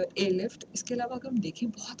ایئر لفٹ, اس کے علاوہ اگر ہم دیکھیں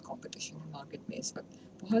بہت کمپٹیشن ہے مارکیٹ میں اس وقت.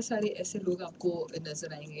 بہت سارے ایسے لوگ آپ کو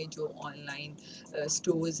نظر آئیں گے جو آن لائن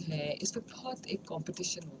اسٹورز ہیں. اس وقت بہت ایک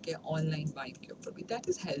کمپٹیشن ہو گیا آن لائن بائنگ کے اوپر بھی. دیٹ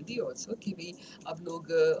از ہیلدی آلسو کہ بھائی اب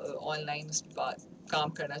لوگ آن لائن اس پہ کام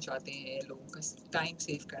کرنا چاہتے ہیں, لوگوں کا ٹائم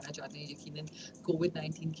سیو کرنا چاہتے ہیں. یقیناً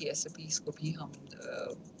کووڈ-19 کی SOPs کو بھی ہم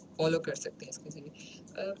فالو کر سکتے ہیں اس کے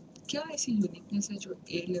ذریعے. کیا ایسی یونیکنیس ہے جو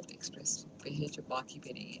ایئر لفٹ ایکسپریس پہ ہے جو باقی پہ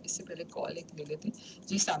نہیں ہے؟ اس سے پہلے کال ایک لے لیتے ہیں.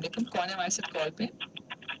 جی السلام علیکم, کون ہے ہمارے ساتھ کال پہ؟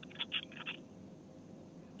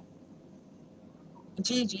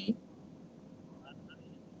 جی جی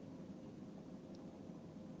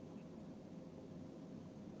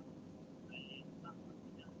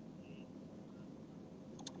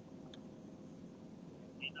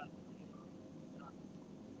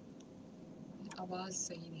آواز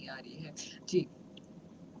صحیح نہیں آ رہی ہے. جی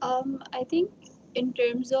I think in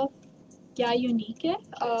terms of کیا یونیک ہے,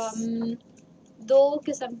 Yes. دو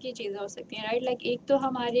قسم کی چیزیں ہو سکتی ہیں رائٹ. لائک ایک تو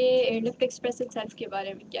ہمارے ایئر لفٹ ایکسپریس سیلف کے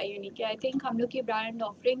بارے میں کیا یونیک ہے. آئی تھنک ہم لوگ کی برانڈ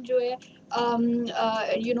آفرنگ جو ہے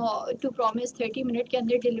ٹو پرومس 30 منٹ کے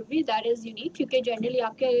اندر ڈلیوری, دیٹ از یونیک. کیونکہ جنرلی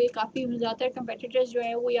آپ کے کافی زیادہ تر کمپیٹیٹرز جو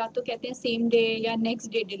ہیں وہ یا تو کہتے ہیں سیم ڈے یا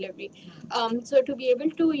next day delivery. So to be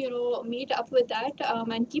able to meet up with that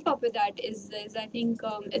and keep up with that is I think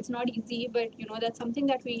it's not easy, but that's something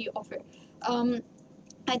that we offer.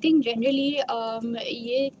 I think generally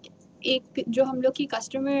یہ ایک جو ہم لوگ کی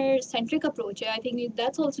customer centric approach ہے, I think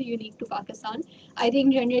that's also unique to Pakistan. I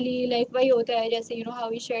think generally like وہی ہوتا ہے جیسے ہاؤ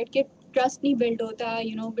وی شیئر کہ ٹرسٹ نہیں بلڈ ہوتا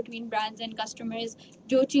بٹوین برانڈز اینڈ کسٹمرز.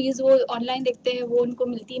 جو چیز وہ آن لائن دیکھتے ہیں وہ ان کو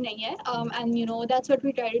ملتی نہیں ہے, and that's what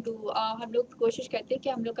we try to do. ہم لوگ کوشش کرتے ہیں کہ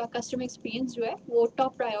ہم لوگ کا کسٹمر ایکسپیرینس جو ہے وہ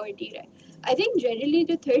ٹاپ پرائیورٹی رہے. آئی تھنک جنرلی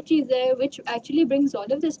جو تھرڈ چیز ہے which actually brings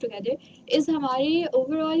all of this together is ہماری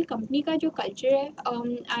اوور آل کمپنی کا جو کلچر ہے,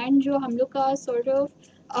 اینڈ جو ہم لوگ کا سارٹ آف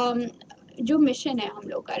جو مشن ہے ہم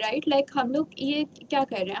لوگ کا, رائٹ. لائک ہم لوگ یہ کیا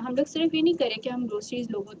کر رہے ہیں, ہم لوگ صرف یہ نہیں کر رہے کہ ہم گروسریز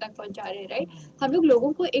لوگوں تک پہنچا رہے ہیں, رائٹ. ہم لوگ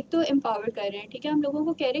لوگوں کو ایک تو امپاور کر رہے ہیں, ٹھیک ہے. ہم لوگوں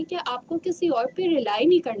کو کہہ رہے ہیں کہ آپ کو کسی اور پہ ریلائی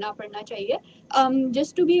نہیں کرنا پڑنا چاہیے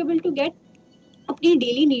just to be able to get اپنی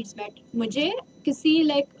ڈیلی نیڈس میٹ. مجھے کسی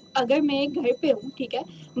لائک اگر میں گھر پہ ہوں, ٹھیک ہے,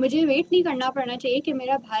 مجھے ویٹ نہیں کرنا پڑنا چاہیے کہ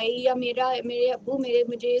میرا بھائی یا میرے ابو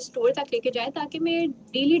مجھے اسٹور تک لے کے جائیں تاکہ میں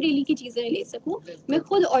ڈیلی کی چیزیں لے سکوں. میں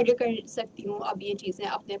خود آرڈر کر سکتی ہوں اب یہ چیزیں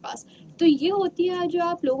اپنے پاس. تو یہ ہوتی ہے جو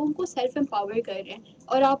آپ لوگوں کو سیلف امپاور کر رہے ہیں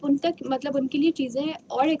اور آپ ان تک مطلب ان کے لیے چیزیں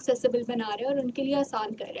اور ایکسیسیبل بنا رہے ہیں اور ان کے لیے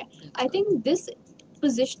آسان کر رہے ہیں. I think this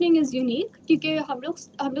positioning is unique کیونکہ ہم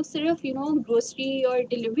لوگ صرف گروسری اور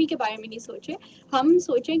ڈلیوری کے بارے میں نہیں سوچے. ہم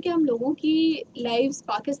سوچیں کہ ہم لوگوں کی لائفز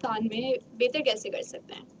پاکستان میں بہتر کیسے کر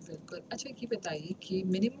سکتے ہیں. بالکل. اچھا یہ بتائیے کہ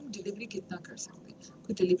منیمم ڈلیوری کتنا کر سکتے ہیں؟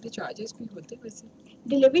 کوئی ڈلیوری چارجز بھی ہوتے ہیں ویسے؟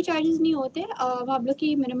 ڈلیوری چارجز نہیں ہوتے. ہم لوگ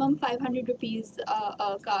کی منیمم 500 روپیز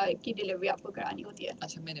کی ڈلیوری آپ کو کرانی ہوتی ہے.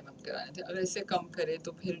 اچھا منیمم کرانے تھے, اگر اس سے کم کرے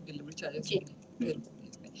تو پھر ڈلیوری چارجز جی. ہوں گے پھر ہوں گے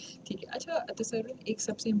اس میں. ٹھیک ہے. اچھا تصرف ایک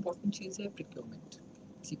سب سے امپورٹنٹ چیز ہے پروکیورمنٹ,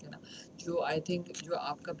 ٹھیک ہے نا, جو آئی تھنک جو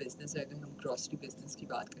آپ کا بزنس ہے, اگر ہم گروسری بزنس کی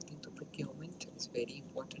بات کرتے ہیں تو پروکیورمنٹ از ویری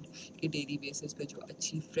امپورٹنٹ. کہ ڈیلی بیسس پہ جو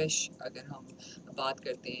اچھی فریش اگر ہم بات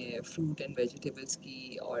کرتے ہیں فروٹ اینڈ ویجیٹیبلس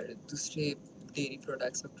کی اور دوسرے ڈیری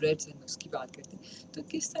پروڈکٹس اور بریڈس اینڈ اس کی بات کرتے ہیں, تو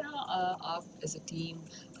کس طرح آپ ایز اے ٹیم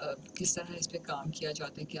کس طرح اس پہ کام کیا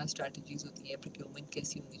جاتا ہے؟ کیا اسٹریٹجیز ہوتی ہیں؟ پروکیورمنٹ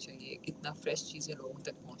کیسی ہونی چاہیے؟ کتنا فریش چیزیں لوگوں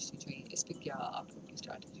تک پہنچنی چاہیے؟ اس پہ کیا آپ لوگ کی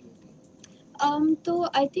اسٹریٹجی ہوتی ہے؟ تو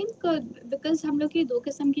آئی تھنک بیکاز ہم لوگ کی دو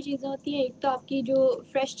قسم کی چیزیں ہوتی ہیں. ایک تو آپ کی جو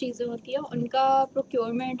فریش چیزیں ہوتی ہیں ان کا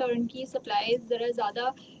پروکیورمنٹ اور ان کی سپلائیز ذرا زیادہ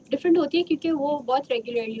ڈفرینٹ ہوتی ہے کیونکہ وہ بہت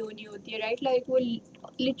ریگولرلی ہونی ہوتی ہے, رائٹ. لائک وہ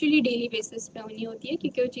لٹرلی ڈیلی بیسس پہ ہونی ہوتی ہے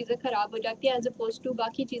کیونکہ وہ چیزیں خراب ہو جاتی ہیں ایز اپوز ٹو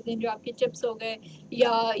باقی چیزیں جو آپ کے چپس ہو گئے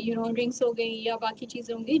یا ڈرنکس ہو گئی یا باقی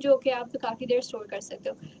چیزیں ہوں گی جو کہ آپ کافی دیر اسٹور کر سکتے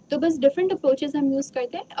ہو. تو بس ڈفرینٹ اپروچز ہم یوز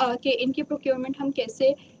کرتے ہیں کہ ان کی پروکیورمنٹ ہم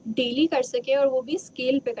کیسے ڈیلی کر سکیں اور وہ بھی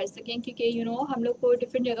اسکیل پہ کر سکیں کیونکہ ہم لوگ کو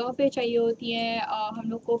ڈفرینٹ جگہوں پہ چاہیے ہوتی ہیں, ہم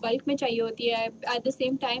لوگ کو بلک میں چاہیے ہوتی ہے. ایٹ دا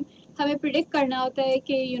سیم ٹائم हमें प्रिडिक्ट करना होता है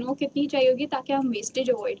कि कितनी चाहिए होगी ताकि हम वेस्टेज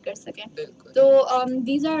अवॉइड कर सकें. बिल्कुल. तो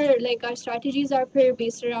these are like our strategies are फिर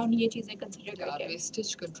based around ये चीज़ें consider करके.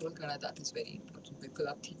 वेस्टेज कंट्रोल करना दैट इज़ वेरी इंपॉर्टेंट. बिल्कुल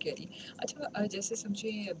आप ठीक कह रही. अच्छा जैसे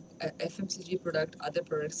समझिए FMCG प्रोडक्ट अदर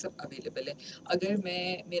प्रोडक्ट सब अवेलेबल है. अगर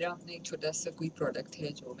मेरा अपना एक छोटा सा कोई प्रोडक्ट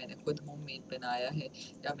है जो मैंने खुद होममेड बनाया है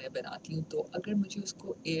या मैं बनाती हूँ, तो अगर मुझे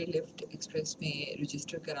उसको एयरलिफ्ट एक्सप्रेस में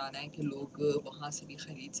रजिस्टर कराना है कि लोग वहाँ से भी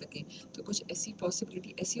ख़रीद सकें, तो कुछ ऐसी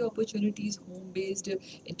पॉसिबिलिटी, ऐसी अपॉर्चुनिटीज़ होम बेस्ड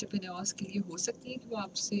एंटरप्रेन्योर्स के लिए हो सकती हैं कि वो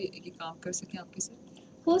आपसे ये काम कर सकें आपके साथ?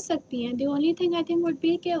 हो सकती हैं. The only thing I think would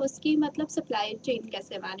be कि उसकी मतलब सप्लाई चेन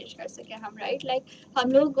कैसे मैनेज कर सकें हम, राइट. लाइक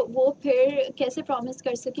हम लोग वो फिर कैसे प्रॉमिस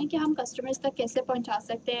कर सकें कि हम कस्टमर्स तक कैसे पहुंचा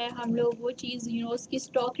सकते हैं. हम लोग वो चीज़ उसकी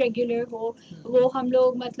स्टॉक रेगुलर हो, वो हम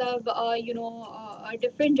लोग मतलब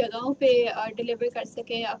डिफरेंट जगहों पे डिलीवर कर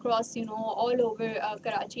सकें अक्रॉस ऑल ओवर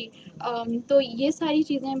कराची. तो ये सारी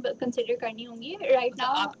चीज़ें कंसिडर करनी होंगी राइट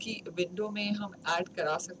नाउ. आपकी विंडो में हम ऐड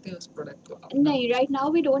करा सकते हैं उस प्रोडक्ट को? नहीं, right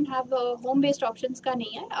now we don't have home based options का नहीं है.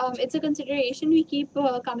 It's a consideration we keep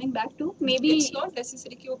coming back to. May be it's not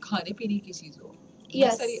necessary कि वो खाने पीने की चीज़ हो.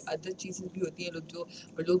 बहुत सारी अदर चीज़ें भी होती हैं.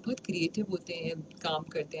 लोग बहुत क्रिएटिव होते हैं, काम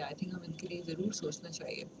करते हैं. आई थिंक हम इनके लिए ज़रूर सोचना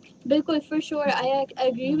चाहिए. बिल्कुल, for sure I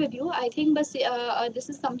agree with you. I think बस this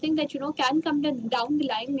is something that can come down the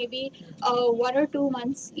line, may be 1 or 2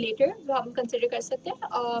 months letter हम कंसिडर कर सकते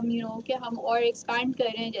हैं कि हम और एक्सपैंड कर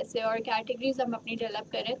रहे हैं जैसे और कैटेगरीज हम अपनी डेवलप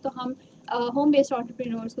कर रहे हैं, तो हम home based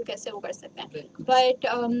entrepreneurs को कैसे वो कर सकते हैं. But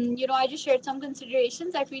I just shared some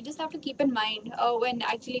considerations that we just have to keep in mind when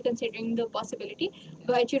actually considering the possibility.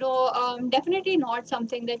 But definitely not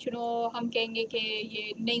something that हम कहेंगे कि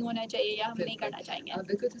ये नहीं होना चाहिए या हम नहीं करना चाहेंगे.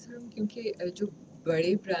 बिल्कुल, क्योंकि जो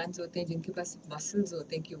बड़े ब्रांड्स होते हैं जिनके पास मसल्स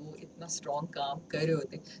होते हैं कि वो इतना स्ट्रॉन्ग काम कर रहे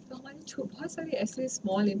होते हैं, तो हमारे बहुत सारे ऐसे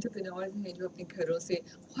स्मॉल एंटरप्रेन्योर्स हैं जो अपने घरों से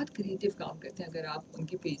बहुत क्रिएटिव काम करते हैं. अगर आप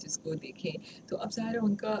उनके पेजेस को देखें तो अब ज़ाहिर है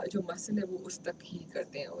उनका जो मसल है वो उस तक ही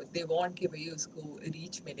करते हैं. दे वांट कि भाई उसको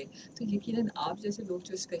रीच मिले. तो यकीनन आप जैसे लोग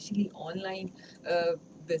जो स्पेशली ऑनलाइन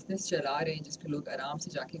बिजनेस चला रहे हैं जिस पे लोग आराम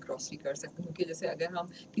से जाके ग्रॉसरी कर सकते हैं, क्योंकि जैसे अगर हम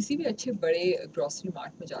किसी भी अच्छे बड़े ग्रॉसरी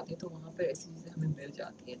मार्ट में जाते हैं तो वहाँ पर ऐसी चीज़ें हमें मिल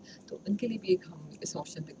जाती हैं, तो उनके लिए भी एक हम इस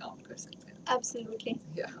ऑप्शन पे काम कर सकते हैं. Absolutely.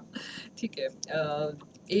 ठीक है.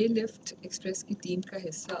 एयरलिफ्ट एक्सप्रेस की टीम का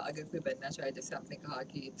हिस्सा अगर कोई बनना चाहे, जैसे आपने कहा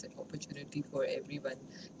कि it's an opportunity for everyone,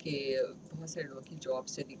 कि बहुत सारे लोगों की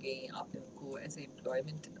जॉब्स चली गई, आपने उनको एज ए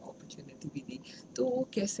एम्प्लॉयमेंट अपॉर्चुनिटी भी दी, तो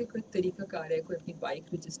कैसे कोई तरीका कार है, कोई अपनी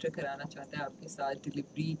बाइक रजिस्टर कराना चाहता है आपके साथ,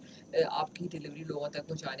 आपकी डिलीवरी लोगों तक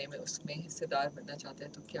पहुँचाने में उसमें हिस्सेदार बनना चाहता है,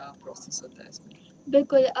 तो क्या प्रोसेस होता है इसमें?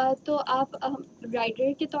 बिल्कुल. तो आप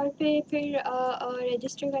राइडर के तौर पे फिर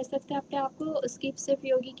रजिस्टर कर सकते हैं अपने आप को. उसकी सिर्फ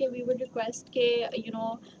ये होगी कि वी वुड रिक्वेस्ट कि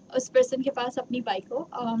उस पर्सन के पास अपनी बाइक हो.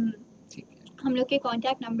 हम लोग के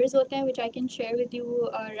कॉन्टैक्ट नंबर्स होते हैं विच I can share with you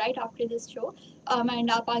right after this show,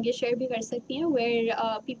 and आप आगे शेयर भी कर सकती हैं where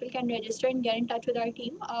people can register and get in touch with our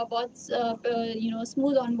team. बहुत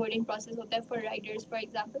स्मूथ ऑन बोर्डिंग प्रोसेस होता है फॉर राइडर्स फॉर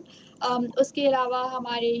एग्जांपल. उसके अलावा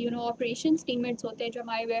हमारे ऑपरेशंस टीममेट्स होते हैं जो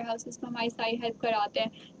हमारे वेयर हाउसेस में हमारी सारी हेल्प कराते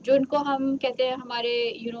हैं, जो उनको हम कहते हैं हमारे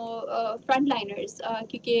फ्रंट लाइनर्स,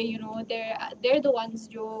 क्योंकि they're the ones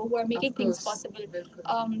जो who are making things possible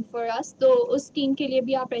for us. तो उस टीम के लिए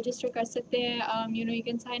भी आप रजिस्टर कर सकते हैं. You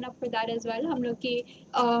can sign up for that as well. हम लोग की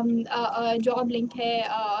जॉब लिंक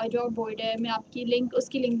है, जॉब बोर्ड है, मैं आपकी लिंक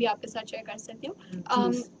उसकी लिंक भी आपके साथ शेयर कर सकती हूँ.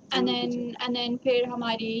 and then फिर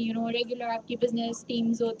हमारी रेगुलर आपकी बिजनेस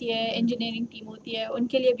टीम्स होती है, इंजीनियरिंग टीम होती है,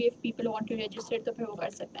 उनके लिए भी if people want to register तो फिर वो कर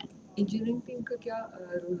सकते हैं. इंजीनियरिंग टीम का क्या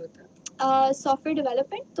रोल होता है? Software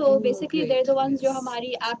development. तो बेसिकली देयर द वंस जो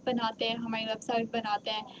हमारी ऐप बनाते हैं, हमारी वेबसाइट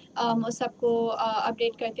बनाते हैं, उस सबको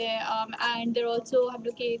अपडेट करते हैं. एंड देयर आल्सो हम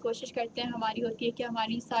लोग की कोशिश करते हैं, हमारी होती है कि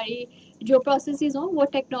हमारी सारी जो प्रोसेसेस हों वो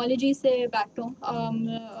टेक्नोलॉजी से बैक्ड हों,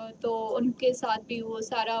 तो उनके साथ भी वो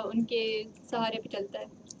सारा उनके सहारे पे चलता है.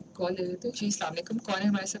 कॉल ले लेते हैं. जी अस्सलाम वालेकुम, कौन है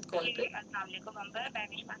हमारे साथ कॉल पे? अस्सलाम वालेकुम अंबर, मैं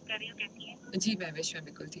विश बात कर रही हूँ. कैसी हैं? जी मैं विश, मैं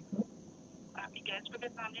बिल्कुल ठीक हूँ. आपकी गेस्ट को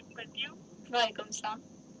अस्सलाम वालेकुम करती हूँ. वालेकुम सलाम.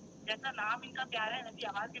 जैसा नाम इनका प्यारा है, वैसी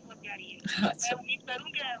आवाज़ भी बहुत प्यारी है. मैं उम्मीद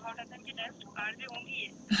करूँ कि हॉट एफएम की गेस्ट आरजे होंगी ये.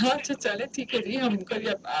 अच्छा चले ठीक है जी, हम उनको भी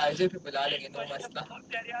अब आरजे पे बुला लेंगे, नो मसला. बहुत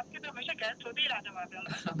प्यारी. आपके तो हमेशा गेस्ट होते ही रहते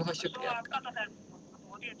हैं. बहुत शुक्रिया आपका. तो खैर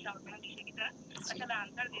बहुत ही अच्छा होता है शीशे की तरह. अच्छा मैं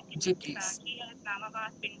आंसर देती हूँ. जी प्लीज.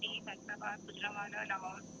 इस्लामाबाद, पिंडी, फैसलाबाद, गुजरांवाला,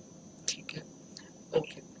 लाहौर. ठीक है,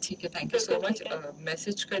 ओके ठीक है, thank you so much.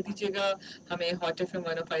 Message कर दीजिएगा हमें हॉट एफएम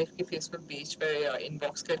 105 के फेसबुक पेज पर, या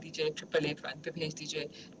इनबॉक्स कर दीजिए 8881 पे भेज दीजिए.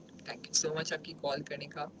 थैंक यू सो मच आपकी कॉल करने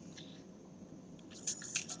का.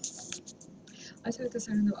 अच्छा तो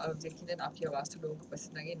सर अब यकीनन आपकी आवाज़ तो लोगों को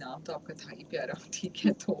पसंद आ गई, नाम तो आपका था ही प्यारा, ठीक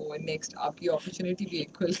है। तो नेक्स्ट आपकी अपॉर्चुनिटी भी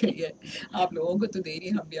एक खुल गई है, आप लोगों को तो दे रही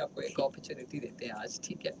हैं, हम भी आपको एक अपॉर्चुनिटी देते हैं आज,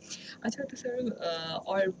 ठीक है। अच्छा तो सर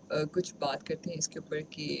और कुछ बात करते हैं इसके ऊपर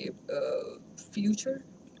कि फ्यूचर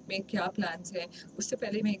में क्या प्लान्स हैं। उससे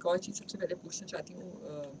पहले मैं एक और चीज़ सबसे पहले पूछना चाहती हूँ,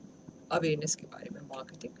 अवेयरनेस के बारे में,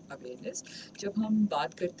 मार्केटिंग अवेयरनेस। जब हम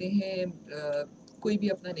बात करते हैं कोई भी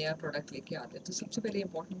अपना नया प्रोडक्ट लेके आता है तो सबसे पहले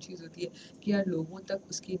इंपॉर्टेंट चीज़ होती है कि यार लोगों तक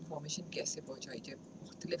उसकी इन्फॉर्मेशन कैसे पहुंचाई जाए।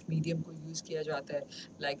 मुख्तलिफ मीडियम को यूज़ किया जाता है,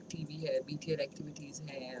 लाइक टीवी है, बीटीआर एक्टिविटीज़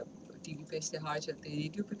हैं, टीवी पे इश्तेहार चलते हैं,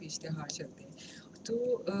 रेडियो पे भी इश्तेहार चलते हैं। तो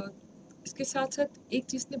इसके साथ साथ एक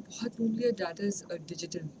चीज़ ने बहुत ढूंढ लिया, दैट इज़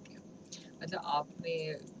डिजिटल मीडिया। मतलब आपने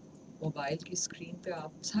मोबाइल की स्क्रीन पे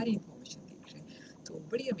आप सारी इंफॉर्मेशन देख रहे हैं, तो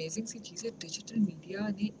बड़ी अमेजिंग सी चीज़ है। डिजिटल मीडिया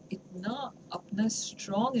ने इतना अपना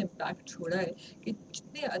स्ट्रॉन्ग इम्पैक्ट छोड़ा है कि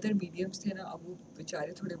जितने अदर मीडियम्स थे ना, अब वो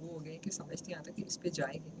बेचारे थोड़े वो हो गए कि समझ नहीं आता कि इस पे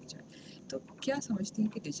जाए कि नहीं जाए। तो क्या समझते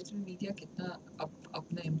हैं कि डिजिटल मीडिया कितना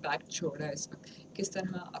अपना इम्पैक्ट छोड़ रहा है इस वक्त, किस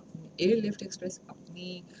तरह अपनी एयरलिफ्ट एक्सप्रेस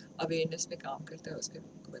अपनी अवेयरनेस पे काम करता है, उसके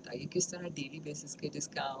को बताइए। किस तरह डेली बेसिस के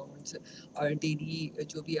डिस्काउंट्स और डेली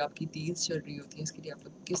जो भी आपकी डील्स चल रही होती हैं, इसके लिए आप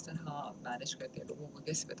लोग किस तरह मैनेज करते हैं, लोगों को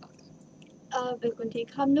कैसे बताते हैं? बिल्कुल ठीक।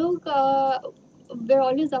 हम लोग we're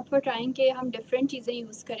always up for trying कि हम डिफरेंट चीज़ें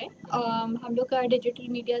यूज़ करें। हम लोग का डिजिटल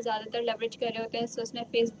मीडिया ज़्यादातर लेवरेज कर रहे होते हैं, सो उसमें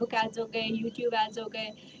फेसबुक एड्स हो गए, यूट्यूब एड्स हो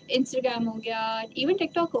गए, इंस्टाग्राम हो गया, इवन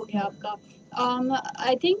टिकटॉक हो गया आपका।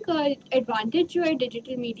 आई थिंक एडवांटेज जो है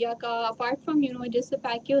डिजिटल मीडिया का, अपार्ट फ्रॉम जिससे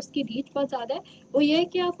पैक के उसकी रीच बहुत ज़्यादा है, वो ये है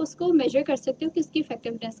कि आप उसको मेजर कर सकते हो कि उसकी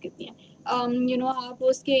इफेक्टिवनेस कितनी है। आप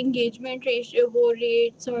उसके एंगेजमेंट रेशियो, वो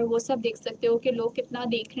रेट्स और वो सब देख सकते हो कि लोग कितना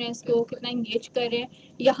देख रहे हैं इसको, कितना एंगेज कर रहे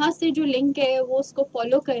हैं। यहाँ से जो लिंक है वो उसको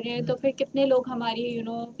फॉलो कर रहे हैं, तो फिर कितने लोग हमारी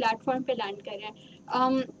प्लेटफॉर्म पे लैंड कर रहे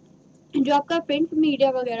हैं। जो आपका प्रिंट मीडिया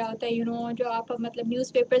वगैरह होता है, जो आप मतलब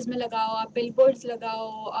न्यूज़पेपर्स में लगाओ, आप बिलबोर्ड्स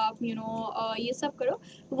लगाओ, आप ये सब करो,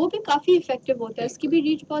 वो भी काफ़ी इफेक्टिव होता है। उसकी भी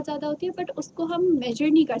रीच बहुत ज़्यादा होती है, बट उसको हम मेजर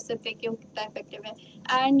नहीं कर सकते कि वो कितना इफेक्टिव है।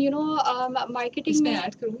 एंड मार्केटिंग इसमें में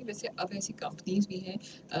ऐड करूँगी, वैसे अब ऐसी कंपनीज भी हैं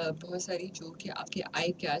बहुत सारी जो कि आपके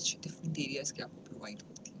आई कैच डिफरेंट एरियाज के आपको प्रोवाइड करती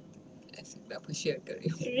हैं। ऐसे मैं आपको शेयर कर रही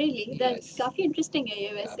हूँ। रियली यस, काफ़ी इंटरेस्टिंग है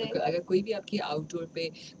ये वैसे। बिल्कुल। अगर कोई भी आपकी आउटडोर पे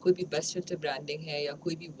कोई भी बस शेल्टर ब्रांडिंग है या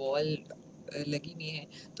कोई भी वॉल लगी हुई है,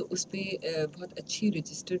 तो उस पर बहुत अच्छी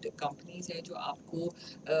रजिस्टर्ड कंपनीज हैं जो आपको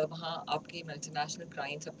वहाँ आपके मल्टीनेशनल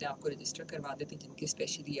क्लाइंट्स अपने आप को रजिस्टर करवा देते हैं, जिनकी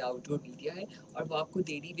स्पेशली आउटडोर मीडिया है, और वो आपको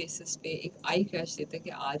डेली बेसिस पे एक आई कैच देता है कि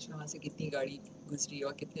आज वहाँ से कितनी गाड़ी गुजरी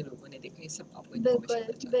और कितने लोगों ने देखा, ये सब आपको बिल्कुल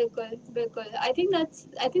इन्फॉर्मेशन बिल्कुल बिल्कुल। I think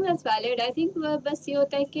that's valid. I think बस ये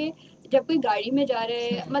होता है कि जब कोई गाड़ी में जा रहा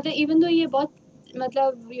है, मतलब इवन दो ये बहुत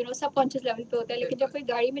मतलब सब कॉन्शियस लेवल पे होता है, लेकिन जब कोई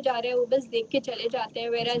गाड़ी में जा रहा है वो बस देख के चले जाते हैं,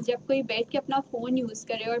 वेराज जब कोई बैठ के अपना फ़ोन यूज़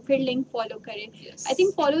करे और फिर लिंक फॉलो करे, I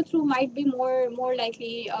think follow through might be more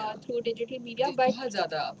likely through digital media, but बहुत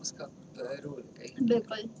ज़्यादा आप उसका रोल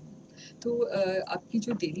बिल्कुल। तो आपकी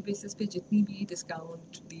जो डेली बेसिस पे जितनी भी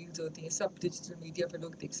डिस्काउंट डील्स होती हैं, सब डिजिटल मीडिया पे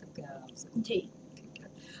लोग देख सकते हैं आराम से। जी ठीक है,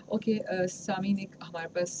 ओके। सामीन, एक हमारे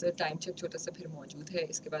पास टाइम चेक छोटा सा फिर मौजूद है,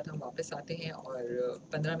 इसके बाद हम वापस आते हैं और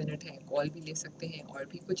 15 मिनट हैं, कॉल भी ले सकते हैं, और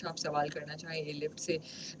भी कुछ आप सवाल करना चाहें एयरलिफ्ट से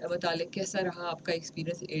मुतालिक, कैसा रहा आपका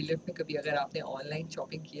एक्सपीरियंस एयरलिफ्ट में, कभी अगर आपने ऑनलाइन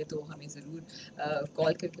शॉपिंग की है तो हमें ज़रूर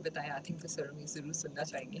कॉल करके बताएं। आई थिंक तो सर हमें ज़रूर सुनना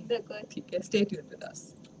चाहेंगे। बिल्कुल। ठीक है, stay tuned with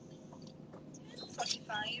us.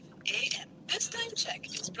 45 AM. This time check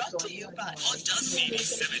is brought to you by Honda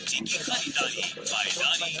CD70 की खरीदारी,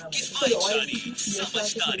 पायदारी, किफायतदारी,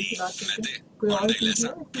 समझदारी, Hyundai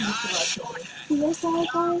Lessa. CSR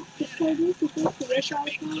का पिक्चर भी किसी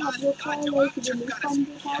CSR का हम लोग का लाइक रिलीज फंड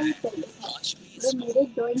जो था वो पहले था, वो मेरे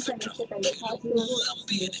ज्वाइन करने से पहले था, तो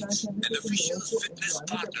लंबी innings, an official fitness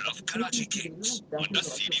partner of Karachi Kings. Honda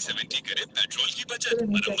CD70 करे पेट्रोल की बचत,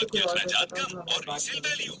 मरम्मत के अखराजात कम और रीसेल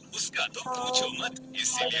वैल्यू उसका तो पूछो मत।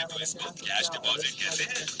 इसीलिए तो इसको कैश डिपॉजिट कहते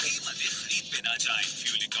हैं। कीमतें खरीद पे ना जाए,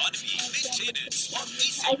 फ्यूल इकॉनमी, मेंटेनेंस और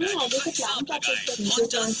रीसेल आई थिंक वैल्यू आगे का के हिसाब प्लान आप लगाएं। लोग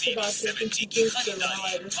Honda CD70 की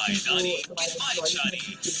खरीदारी, पायदारी, किफायतदारी,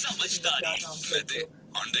 समझदारी, कहते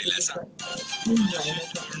Hyundai Lessa.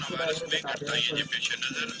 कोरोना वायरस में घटता है जे पेश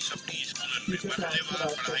नजर सभी स्कूलन में मरहलेवार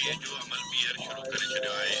पढ़ाई जो अमल बियर शुरू करे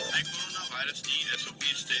छॾियो आहे ऐं कोरोना वायरस जी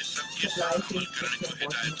SOPs ते सख़्ती supply chain करने को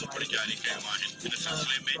हिदायतों पर जारी कयो आहिनि इन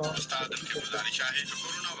सिलसिले में उस्तादनि खे गुज़ारिश आहे त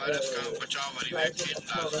कोरोना वायरस खां बचाव वारी वैक्सीन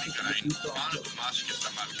लाज़मी कराइनि पाण बि मास्क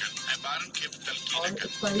इस्तेमाल कनि ऐं ॿारनि खे बि तलक़ीन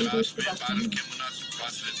कनि क्लास में ॿारनि खे मुनासिब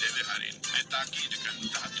फ़ासिले ते विहारीनि ऐं ताकीद कनि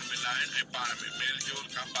त हथ मिलाइण ऐं पाण में मेल जोल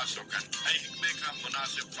खां पासो कनि ऐं हिक ॿिए खां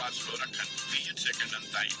मुनासिब फ़ासिलो रखनि 20 सेकंडनि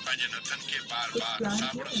ताईं पंहिंजनि हथनि खे बार बार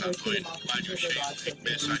साबुण सां धोइनि ॿाहिरियूं शयूं हिक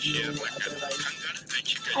ॿिए सां शेयर न कनि खंघण ऐं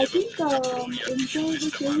छिक आई जे थिंक वक़्तु कपिड़ो या टिश्यू इनसे जो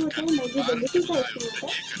इस्तेमाल इशू होता है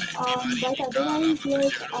कनि ॿारनि खे मोबिलिटी का ॿुधायो इशू त होता जेकॾहिं है बीमारी बट जी का अदरवाइज अलामत लाइक जहिड़ो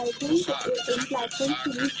आई थिंक बुखार इन खंघि प्लेटफॉर्म्स साह के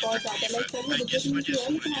लिए खणण जी बहुत ज़्यादा लाइक तकलीफ़ पहले ऐं विजिट जिस्म नहीं जे किया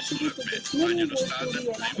है सूर लेकिन जी आपकी जो सूरत में सजेशन है वो पंहिंजनि बहुत उस्तादनि सही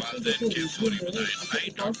है ना। ऐं वालदेन खे फौरी ॿुधाइनि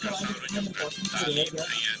ऐं डॉक्टर सां रुजू कनि तालीम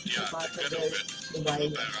ऐं एहतियात गॾोगॾु इहो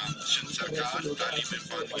पैगाम सिंध सरकार तालीम ऐं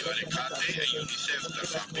पानगी वारे खाते ऐं यूनिसेफ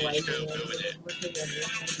तरफ़ां पेश कयो पियो वञे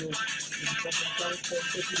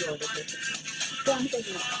कौन सा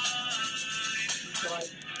दिन था?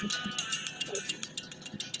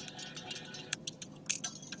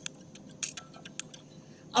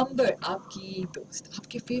 अंबर आपकी दोस्त,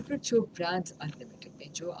 आपके फेवरेट शो ब्रांड्स अनलिमिटेड में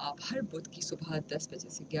जो आप हर बुध की सुबह 10 बजे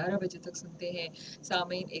से 11 बजे तक सुनते हैं।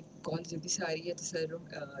 सामीन एक कॉल जल्दी से आ रही है।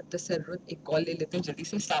 तसर्रुन एक कॉल ले लेते हैं जल्दी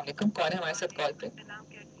से। अस्सलाम वालेकुम, कौन है हमारे साथ कॉल पे? सलाम,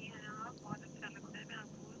 कैसी हैं आप? बहुत अच्छा लगता है, मैं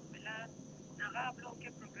आपको मिला नागा आप लोगों के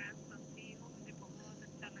प्रोग्राम सुनती हूँ, मुझे बहुत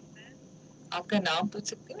अच्छा लगता है। आपका नाम पूछ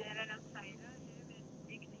सकती हूँ? मेरा नाम सायरा है, मैं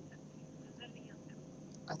देख नहीं सकती, नजर नहीं आता।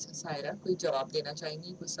 अच्छा सायरा, कोई जवाब देना चाहेंगी,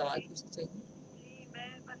 कोई सवाल पूछना चाहेंगी? जी,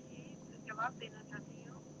 मैं बस यही जवाब देना चाहती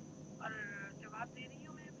हूँ और जवाब दे रही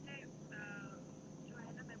हूँ मैं। मुझे जो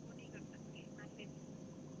है ना, मैं वो नहीं कर सकती मैसेज,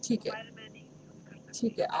 ठीक है, मोबाइल मैं नहीं यूज़ कर सकती।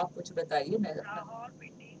 ठीक है, आप मुझे बताइए। मैं लाहौर,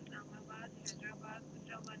 पिंडी, इस्लामाबाद, हैदराबाद,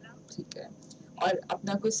 गुजरांवाला। ठीक है, और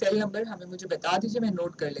अपना कोई सेल नंबर हमें मुझे बता दीजिए, मैं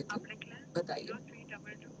नोट कर लेती आप हूँ। लिख लें, बताइए।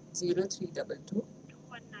 0322 0322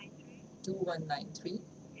 2193 2193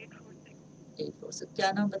 846। 846।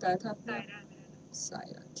 क्या नाम बताया था आपने? सायरा है मेरा नाम।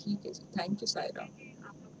 सायरा, ठीक है जी, थैंक यू सायरा। जी,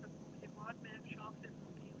 आप लोग सबको मुझे बहुत, मैं शौक से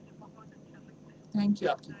सुनती हूँ, मुझे बहुत अच्छा लगता है। थैंक यू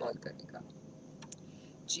आपकी कॉल करने का।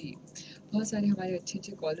 जी, बहुत सारे हमारे अच्छे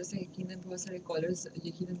अच्छे कॉलर्स हैं। यकीनन बहुत सारे कॉलर्स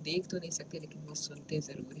यकीनन देख तो नहीं सकते लेकिन वो सुनते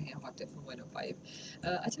ज़रूर हैं हॉट एफ 105।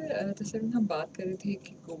 अच्छा तसरुन, हम बात कर रहे थे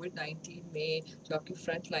कि कोविड-19 में जो आपके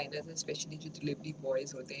फ्रंट लाइनर्स हैं, स्पेशली जो डिलीवरी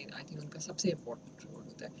बॉयज़ होते हैं, आई थिंक उनका सबसे इम्पोर्टेंट रोल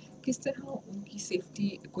होता है। किस तरह उनकी सेफ्टी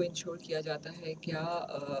को इंश्योर किया जाता है? क्या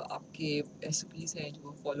आपके SOPs हैं जो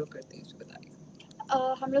वो फॉलो करते हैं, जो बताइए।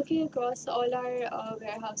 हम लोग के across all are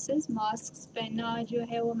where houses mask पहनना जो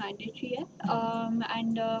है वो मैंडेटरी है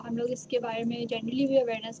एंड हम लोग इसके बारे में जनरली भी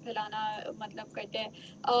अवेयरनेस फैलाना मतलब करते हैं।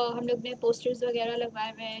 हम लोग ने पोस्टर्स वगैरह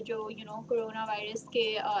लगवाए हुए हैं जो कोरोना वायरस के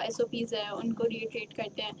SOPs हैं उनको रिट्रेट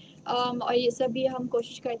करते हैं और ये सब भी हम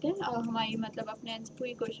कोशिश करते हैं। हमारी मतलब अपने end से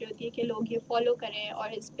पूरी कोशिश होती है कि लोग ये फॉलो करें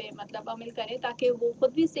और इस पे मतलब अमल करें ताकि वो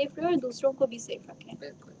खुद भी सेफ रहे और दूसरों को भी सेफ रखें।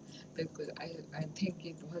 बिल्कुल बिल्कुल, आई थिंक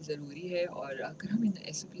ये बहुत ज़रूरी है और अगर हम इन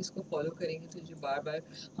SOPs को फॉलो करेंगे तो जो बार बार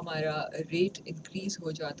हमारा रेट इंक्रीज़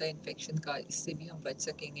हो जाता है इन्फेक्शन का, इससे भी हम बच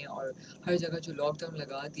सकेंगे और हर जगह जो लॉकडाउन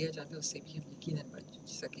लगा दिया जाता है उससे भी हम यकीनन बच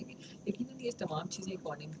सकेंगे। यकीनन ये तमाम चीज़ें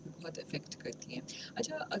इकॉनमी को बहुत अफेक्ट करती हैं।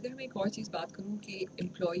 अच्छा, अगर मैं एक और चीज़ बात करूँ कि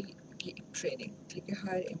एम्प्लॉई की ट्रेनिंग, ठीक है,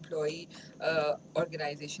 हर एम्प्लॉई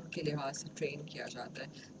ऑर्गेनाइजेशन के लिहाज से ट्रेन किया जाता है,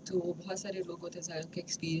 तो बहुत सारे लोग होते हैं शायद उनका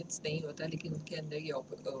एक्सपीरियंस नहीं होता लेकिन उनके अंदर ये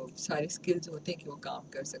सारे स्किल्स होते हैं कि वो काम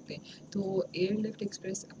कर सकते हैं। तो एयरलिफ्ट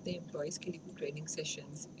एक्सप्रेस अपने एम्प्लॉयज़ के लिए भी ट्रेनिंग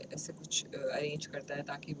सेशंस ऐसे कुछ अरेंज करता है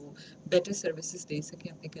ताकि वो बेटर सर्विसेज दे सकें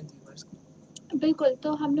अपने कंज्यूमर्स को। बिल्कुल,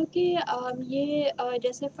 तो हम लोग की ये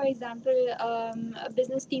जैसे फॉर एग्ज़ाम्पल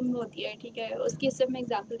बिज़नेस टीम होती है, ठीक है? उसकी सिर्फ मैं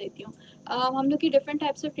एग्ज़ाम्पल देती हूँ। हम लोग की डिफरेंट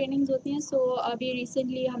टाइप्स ऑफ ट्रेनिंग्स होती हैं। सो अभी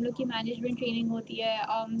रिसेंटली हम लोग की मैनेजमेंट ट्रेनिंग होती है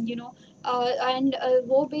एंड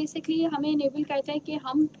वो बेसिकली हमें इनेबल करता है कि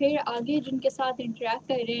हम फिर आगे जिनके साथ इंटरेक्ट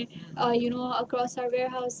कर रहे हैं across our where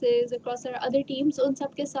houses, across our other teams, उन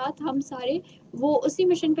सब के साथ हम सारे वो उसी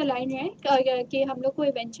मिशन पे लाइन रहें कि हम लोग को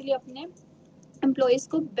इवेंचुअली अपने एम्प्लॉयज़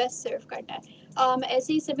को बेस्ट सर्व करना है।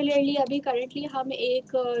 ऐसे ही सिमिलरली अभी करंटली हम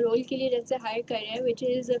एक रोल के लिए जैसे हायर कर रहे हैं which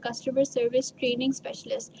is customer service training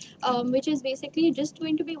specialist which is basically just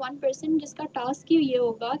going to be one person जिसका टास्क ही ये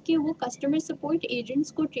होगा कि वो कस्टमर सपोर्ट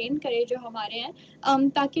एजेंट्स को ट्रेन करे जो हमारे हैं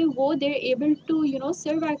ताकि वो देर able to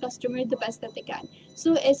serve our customer the best that they can.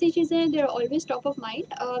 सो ऐसी चीज़ें देर always top of mind.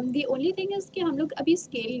 The only thing is कि हम लोग अभी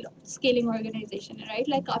स्केलिंग ऑर्गेनाइजेशन है, राइट?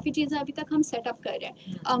 लाइक काफ़ी चीज़ें अभी तक हम सेटअप कर रहे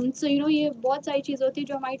हैं। सो ये बहुत सारी चीज़ होती है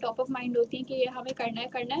जो हमारी टॉप ऑफ माइंड होती है कि ये हमें करना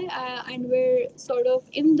है and we're sort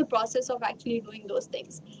of in the process of actually doing those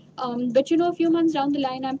things. But a few months down the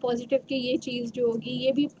line I'm positive कि ये चीज़ जो होगी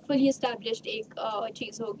ये भी fully established एक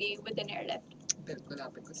चीज़ होगी within airlift. بالکل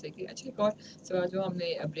آپ بالکل صحیح کہ اچھا ایک اور سوال جو ہم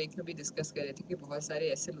نے بریک میں بھی ڈسکس کر رہے تھے کہ بہت سارے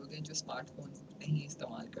ایسے لوگ ہیں جو اسمارٹ فون نہیں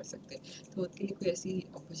استعمال کر سکتے، تو ان کے لیے کوئی ایسی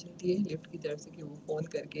اپرچونیٹی ہے لفٹ کی طرف سے کہ وہ فون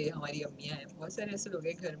کر کے، ہماری امیاں ہیں، بہت سارے ایسے لوگ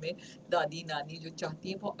ہیں گھر میں، دادی نانی جو چاہتی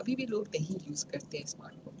ہیں وہ ابھی بھی لوگ نہیں یوز کرتے ہیں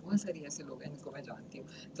اسمارٹ فون، بہت ساری ایسے لوگ ہیں جن کو میں جانتی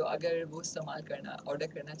ہوں، تو اگر وہ استعمال کرنا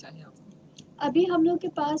آرڈر کرنا چاہیں آپ ابھی ہم لوگ کے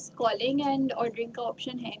پاس کالنگ اینڈ آرڈرنگ کا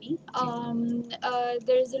آپشن ہے نہیں.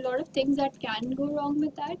 دیر از اے lot of things that can go wrong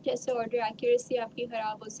with that, جیسے آرڈر ایکوریسی آپ کی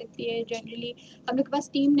خراب ہو سکتی ہے. جنرلی ہم لوگ کے پاس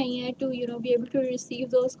ٹیم نہیں ہے to be able to receive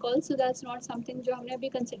those calls, so that's not some thing جو ہم نے ابھی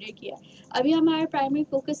کنسیڈر کیا ہے. ابھی ہمارا پرائمری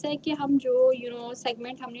فوکس ہے کہ ہم جو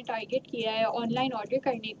سیگمنٹ ہم نے ٹارگیٹ کیا ہے آن لائن آرڈر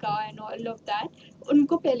کرنے کا اینڈ آل آف دیٹ، ان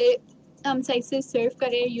کو پہلے ہم صحیح سے سرو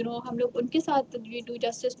کریں. ہم لوگ ان کے ساتھ we do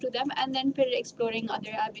justice to them and then پھر ایکسپلورنگ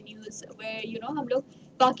ادر ایونیوز ویئر ہم لوگ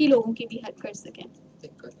باقی لوگوں کی بھی ہیلپ کر سکیں.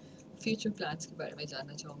 بالکل. فیوچر پلانس کے بارے میں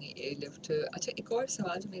جاننا چاہوں گی ایئر لفٹ. اچھا ایک اور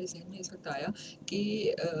سوال جو میرے ذہن میں اس وقت آیا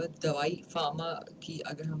کہ دوائی فارما کی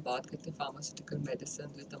اگر ہم بات کرتے ہیں، فارماسیوٹیکل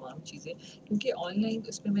میڈیسن یہ تمام چیزیں، کیونکہ آن لائن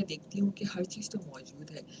اس میں دیکھتی ہوں کہ ہر چیز تو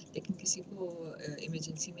موجود ہے، لیکن کسی کو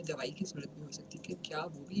ایمرجنسی میں دوائی کی ضرورت بھی ہو سکتی ہے، کہ کیا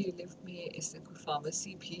وہ بھی ایئر لفٹ میں اس کوئی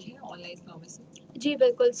فارمیسی بھی ہے، آن لائن فارمیسی؟ جی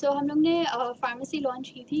بالکل. سو ہم لوگ نے فارمیسی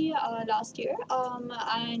لانچ کی تھی last year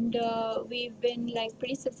and we been like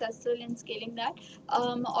pretty successful in scaling that.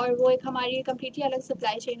 اور وہ ایک ہماری کمپلیٹلی الگ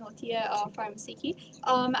سپلائی چین ہوتی ہے فارمیسی کی،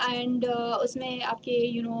 اینڈ اس میں آپ کے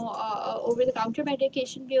اوور دا کاؤنٹر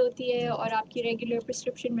میڈیکیشن بھی ہوتی ہے اور آپ کی ریگولر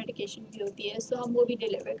پرسکرپشن میڈیکیشن بھی ہوتی ہے، سو ہم وہ بھی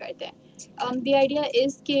ڈلیور کرتے ہیں. دی آئیڈیا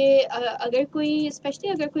از کہ اگر کوئی اسپیشلی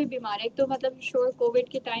اگر کوئی بیمار ہے، ایک تو مطلب شور کووڈ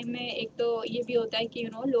کے ٹائم میں ایک تو یہ بھی ہوتا ہے کہ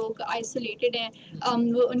لوگ آئسولیٹڈ ہیں،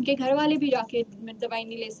 ان کے گھر والے بھی جا کے دوائی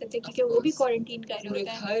نہیں لے سکتے کیونکہ وہ بھی کوارنٹین کر رہے پورے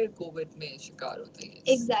ہوتے ہیں. گھر کووڈ میں شکار ہوتے ہیں.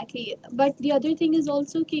 Exactly. But the other thing is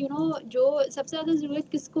also کہ جو سب سے زیادہ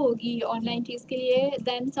ضرورت کس کو ہوگی آن لائن چیز کے لیے،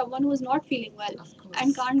 دین some one who is not feeling well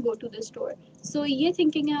and can't go to the store. سو یہ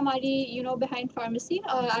تھنکنگ ہے ہماری behind pharmacy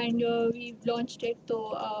and we launched it. تو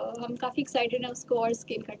ہم کافی ایکسائٹیڈ ہیں اس کو اور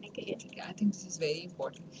اسکیل کرنے کے لیے. I think this is very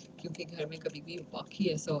important, کیونکہ گھر میں کبھی بھی واقعی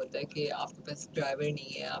ایسا ہوتا ہے کہ آپ کے پاس ڈرائیور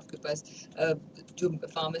نہیں ہے، آپ کے پاس جو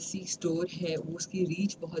فارمیسی اسٹور ہے وہ اس کی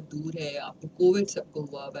ریچ بہت دور ہے، آپ کو کووڈ سب کو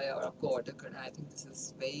ہوا ہوا ہے اور آپ کو آرڈر کرنا ہے. I think this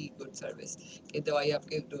is very good service کہ دوائی آپ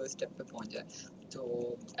کے ڈور اسٹیپ پہ پہنچ جائے.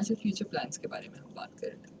 تو اچھا فیوچر پلانس کے بارے میں ہم بات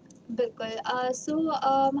کریں. بالکل. سو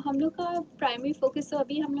ہم لوگ کا پرائمری فوکس تو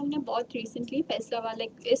ابھی ہم لوگ نے بہت ریسنٹلی فیصلہ آباد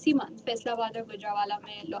لائک اسی منتھ فیصلہ آباد اور گجرانوالہ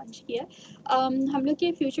میں لانچ کیا. ہم لوگ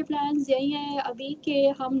کے فیوچر پلانز یہی ہیں ابھی کہ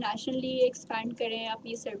ہم نیشنلی ایکسپینڈ کریں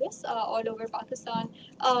اپنی service all over Pakistan.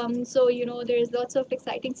 So there is lots of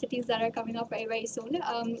exciting cities that are coming up very very soon,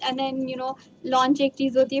 and then launch ایک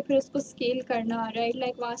چیز ہوتی ہے، پھر اس کو اسکیل کرنا، رائٹ،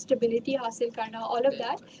 لائک وہاں اسٹیبلٹی حاصل کرنا، all of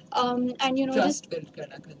that, and trust just blood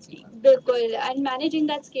کرنا کنزیومر. بالکل. And managing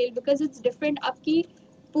that scale because it's different. آپ کی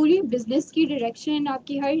پوری بزنس کی ڈائریکشن، آپ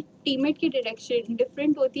کی ہر ٹیم میٹ کی ڈائریکشن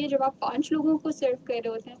ڈفرینٹ ہوتی ہے جب آپ 5 لوگوں کو سرو کر رہے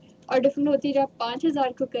ہوتے ہیں، اور ڈفرینٹ ہوتی ہے جب آپ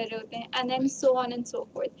 5000 کو کر رہے ہوتے ہیں، and then so on and so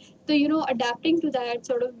forth. تو adapting to that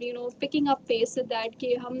sort of picking up piece that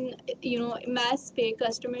کہ ہم میس پہ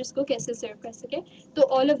کسٹمرس کو کیسے سرو کر سکیں. تو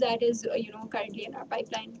all of that is currently in our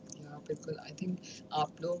pipe line. بالکل. آئی تھنک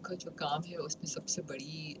آپ لوگوں کا جو کام ہے اس میں سب سے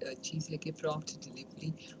بڑی چیز ہے کہ پراپٹ ڈلیوری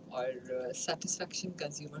اور سیٹسفیکشن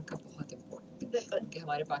کنزیومر کا بہت امپورٹنٹ ہے، کیونکہ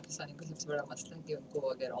ہمارے پاکستانی کا سب سے بڑا مسئلہ ہے کہ ان کو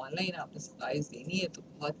اگر آن لائن آپ نے سپلائز دینی ہے تو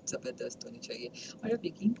بہت زبردست ہونی چاہیے. اور آپ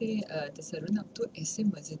یقین کریں تسرن، اب تو ایسے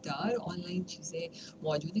مزیدار آن لائن چیزیں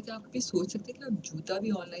موجود ہیں کہ آپ بھی سوچ سکتے ہیں کہ آپ جوتا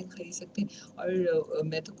بھی آن لائن خرید سکتے ہیں. اور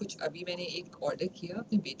میں تو ابھی میں نے ایک آرڈر کیا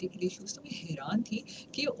اپنے بیٹے کے لیے شوز، تو میں حیران تھی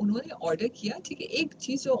کہ انہوں نے آرڈر کیا، ٹھیک ہے، ایک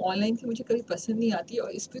چیز جو آن لائن کی مجھے کبھی پسند نہیں آتی، اور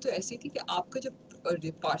اس پہ تو ایسی تھی کہ آپ کا جب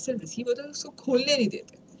پارسل ریسیو ہوتا ہے اس کو کھولنے نہیں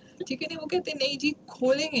دیتے، ٹھیک ہے، نہیں وہ کہتے ہیں نہیں جی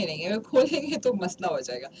کھولیں گے نہیں، اگر کھولیں گے تو مسئلہ ہو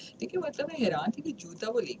جائے گا. ٹھیک ہے، مطلب میں حیران تھی کہ جوتا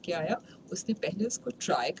وہ لے کے آیا، اس نے پہلے اس کو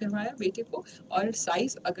ٹرائی کروایا بیٹے کو، اور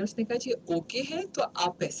سائز اگر اس نے کہا جی اوکے ہے تو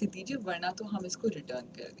آپ پیسے دیجیے ورنہ تو ہم اس کو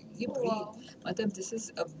ریٹرن کر دیں گے. یہ بڑی مطلب دس از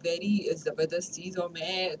اے ویری زبردست چیز. اور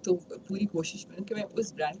میں تو پوری کوشش کروں کہ میں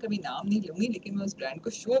اس برانڈ کا بھی نام نہیں لوں گی، لیکن میں اس برانڈ کو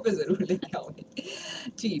شو پہ ضرور لے کے آؤں گی.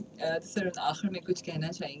 جی سر، آخر میں کچھ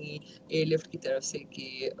کہنا چاہیں گی ایئر لفٹ کی طرف سے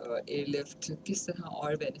کہ ایئر لفٹ کس طرح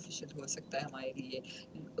اور بینیفیشیل ہو سکتا ہے ہمارے لیے؟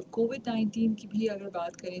 کووڈ-19 کی بھی اگر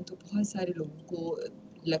بات کریں تو بہت سارے لوگوں کو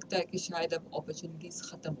لگتا ہے کہ شاید اب اپرچونیٹیز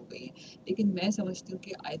ختم ہو گئی ہیں، لیکن میں سمجھتی ہوں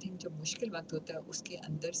کہ آئی تھنک جب مشکل وقت ہوتا ہے اس کے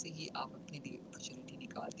اندر سے ہی آپ اپنے لیے اپرچونیٹی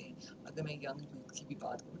निकालते हैं. अगर मैं यंग यूथ की भी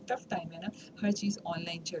बात करूँ, टफ टाइम है ना, हर चीज़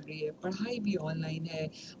ऑनलाइन चल रही है, पढ़ाई भी ऑनलाइन है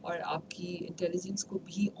और आपकी इंटेलिजेंस को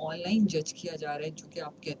भी ऑनलाइन जज किया जा रहा है, जो कि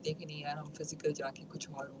आप कहते हैं कि नहीं यार हम फिजिकल जाके कुछ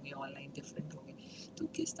और होंगे, ऑनलाइन डिफरेंट होंगे. तो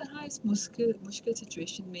किस तरह इस मुश्किल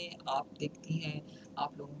सिचुएशन में आप देखती हैं,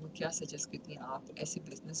 आप लोगों को क्या सजेस्ट करती हैं, आप ऐसे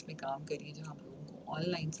बिजनेस में काम करिए जहाँ आप लोगों को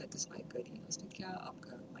ऑनलाइन सेटिस्फाई करिए, उसमें क्या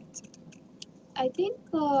आपका माइंडसेट है? I think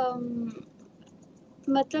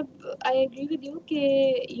मतलब आई एग्री विद यू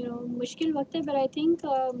कि मुश्किल वक्त है, but I think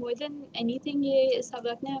more than anything ये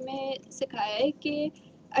सबक ने हमें सिखाया है कि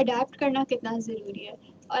अडेप्ट करना कितना ज़रूरी है.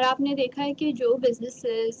 और आपने देखा है कि जो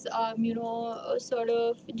बिजनेसेस सॉर्ट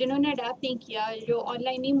ऑफ जिन्होंने अडेप्ट नहीं किया, जो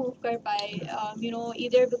ऑनलाइन नहीं मूव कर पाए,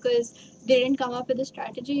 either because they didn't come up with a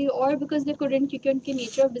strategy और बिकॉज दे कुडंट, क्योंकि उनकी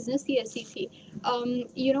नेचर ऑफ बिजनेस ही ऐसी थी.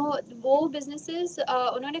 वो बिजनेसेस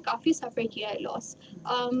उन्होंने काफ़ी सफ़र किया है लॉस.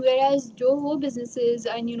 whereas जो वो businesses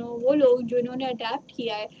and वो लोग जो इन्होंने अडेप्ट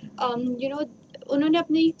किया है, उन्होंने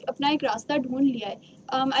अपना एक रास्ता ढूंढ लिया है.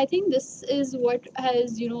 I think this is what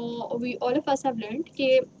has we all of us have learned कि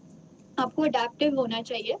आपको अडेप्टिव होना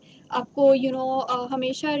चाहिए, आपको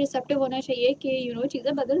हमेशा रिसेप्टिव होना चाहिए कि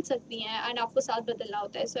चीज़ें बदल सकती हैं एंड आपको साथ बदलना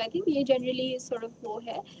होता है. सो आई थिंक ये जनरली सॉर्ट ऑफ वो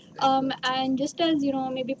है. And just as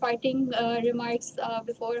may be parting remarks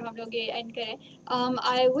before हम लोग ये एंड करें,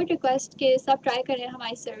 आई वुड रिक्वेस्ट कि सब ट्राई करें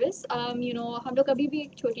हमारी सर्विस. हम लोग अभी भी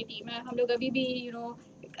एक छोटी टीम है, हम लोग अभी भी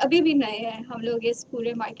अभी भी नए हैं हम लोग इस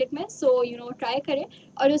पूरे मार्केट में. सो ट्राई करें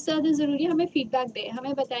और उससे ज़्यादा ज़रूरी हमें फीडबैक दें,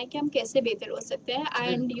 हमें बताएं कि हम कैसे बेहतर हो सकते हैं.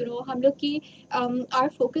 एंड हम लोग की our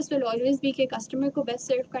focus will always be कि कस्टमर को बेस्ट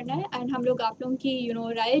सर्व करना है. एंड हम लोग आप लोगों की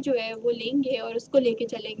राय जो है वो लेंगे और उसको लेके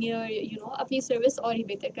चलेंगे और अपनी सर्विस और ही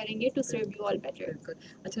बेहतर करेंगे to serve you all better. बिल्कुल.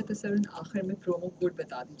 अच्छा तसरुन, आखिर में प्रोमो कोड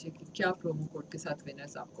बता दीजिए कि क्या प्रोमो कोड के साथ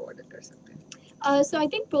विनर्स आपको ऑर्डर कर सकते हैं. So I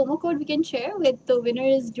think promo code we can share with the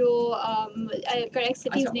winners जो correct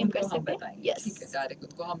cities अच्छा, name उनको कर हम सकते हैं. बताएंगे. Yes. ठीक है, डायरेक्ट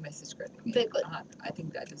उनको हम मैसेज कर देंगे. बिल्कुल. हाँ, I think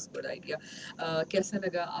that is good idea. कैसा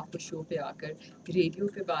लगा आपको शो पे आकर, रेडियो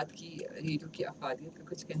पे बात की, रेडियो की अफादियत पे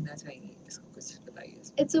कुछ कहना चाहेंगे, इसको कुछ बताइए.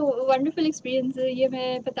 It's a wonderful experience. ये मैं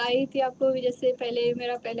बता रही थी आपको जैसे पहले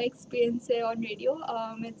मेरा पहला एक्सपीरियंस है on radio.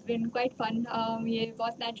 It's been quite fun. ये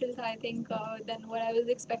बहुत नेचुरल था I think then what I was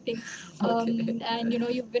expecting. And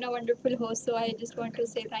you've been a wonderful host, so I just want to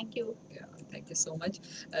say thank you. Thank you so much.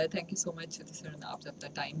 Thank you so much sir, आपने अपना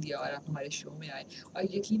time दिया और आप हमारे show में आए. और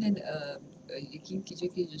यकीन कीजिए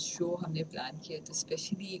कि जो शो हमने प्लान किया तो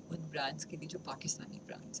स्पेशली उन ब्रांड्स के लिए जो पाकिस्तानी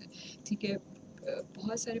ब्रांड्स हैं. ठीक है,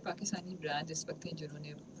 बहुत सारे पाकिस्तानी ब्रांड इस वक्त हैं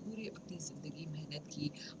जिन्होंने पूरी अपनी ज़िंदगी मेहनत की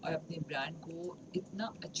और अपने ब्रांड को इतना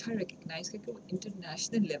अच्छा रिकग्नाइज़ किया कि वो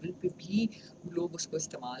इंटरनेशनल लेवल पे भी लोग उसको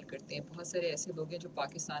इस्तेमाल करते हैं. बहुत सारे ऐसे लोग हैं जो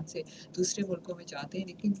पाकिस्तान से दूसरे मुल्कों में जाते हैं,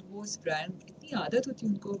 लेकिन वो उस ब्रांड, इतनी आदत होती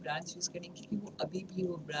है उनको ब्रांड्स यूज़ करने की कि वो अभी भी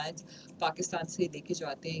वो ब्रांड्स पाकिस्तान से लेके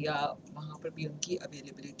जाते हैं या वहाँ पर भी उनकी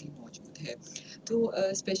अवेलेबिलिटी मौजूद है. तो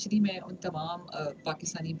स्पेशली मैं उन तमाम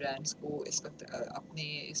पाकिस्तानी ब्रांड्स को इस वक्त अपने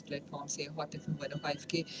इस प्लेटफॉर्म से हॉट एफ 105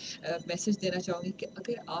 के मैसेज देना चाहूँगी कि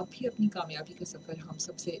अगर आप भी अपनी कामयाबी का सफ़र हम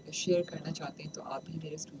सबसे शेयर करना चाहते हैं तो आप भी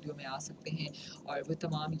मेरे स्टूडियो में आ सकते हैं. और वो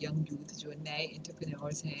तमाम यंग यूथ जो नए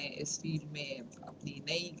एंटरप्रेन्योर्स हैं, इस फील्ड में अपनी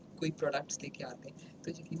नई कोई प्रोडक्ट्स लेके आते हैं,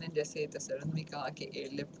 तो यकीनन जैसे तसरुन ने कहा कि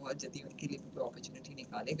एयरलिफ्ट बहुत जल्दी उनके लिए भी अपॉर्चुनिटी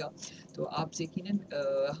निकालेगा. तो आप यकीनन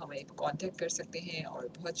हमें कांटेक्ट कर सकते हैं. और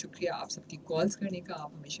बहुत शुक्रिया आप सबकी कॉल्स करने का.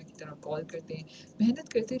 आप हमेशा की तरह कॉल करते हैं. मेहनत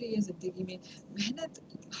करते रहिए ज़िंदगी में. मेहनत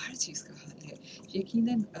हर चीज़ का हल है.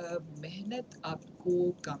 यकीनन मेहनत आपको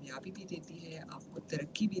कामयाबी भी देती है, आपको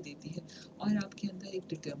तरक्की भी देती है और आपके अंदर एक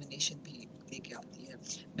डिटर्मिनेशन भी लेके आती है.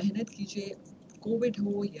 मेहनत कीजिए, कोविड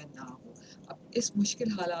हो या ना हो. अब इस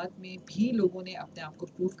मुश्किल हालात में भी लोगों ने अपने आप को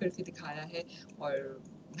प्रूव करके दिखाया है और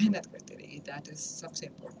मेहनत करते रहिए. दैट इज़ सबसे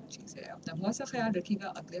इम्पोर्टेंट चीज़ है. अपना बहुत सा ख्याल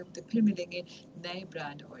रखिएगा. अगले हफ्ते फिर मिलेंगे नए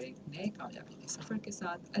ब्रांड और एक नए कामयाबी के सफ़र के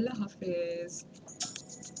साथ. अल्लाह हाफिज़.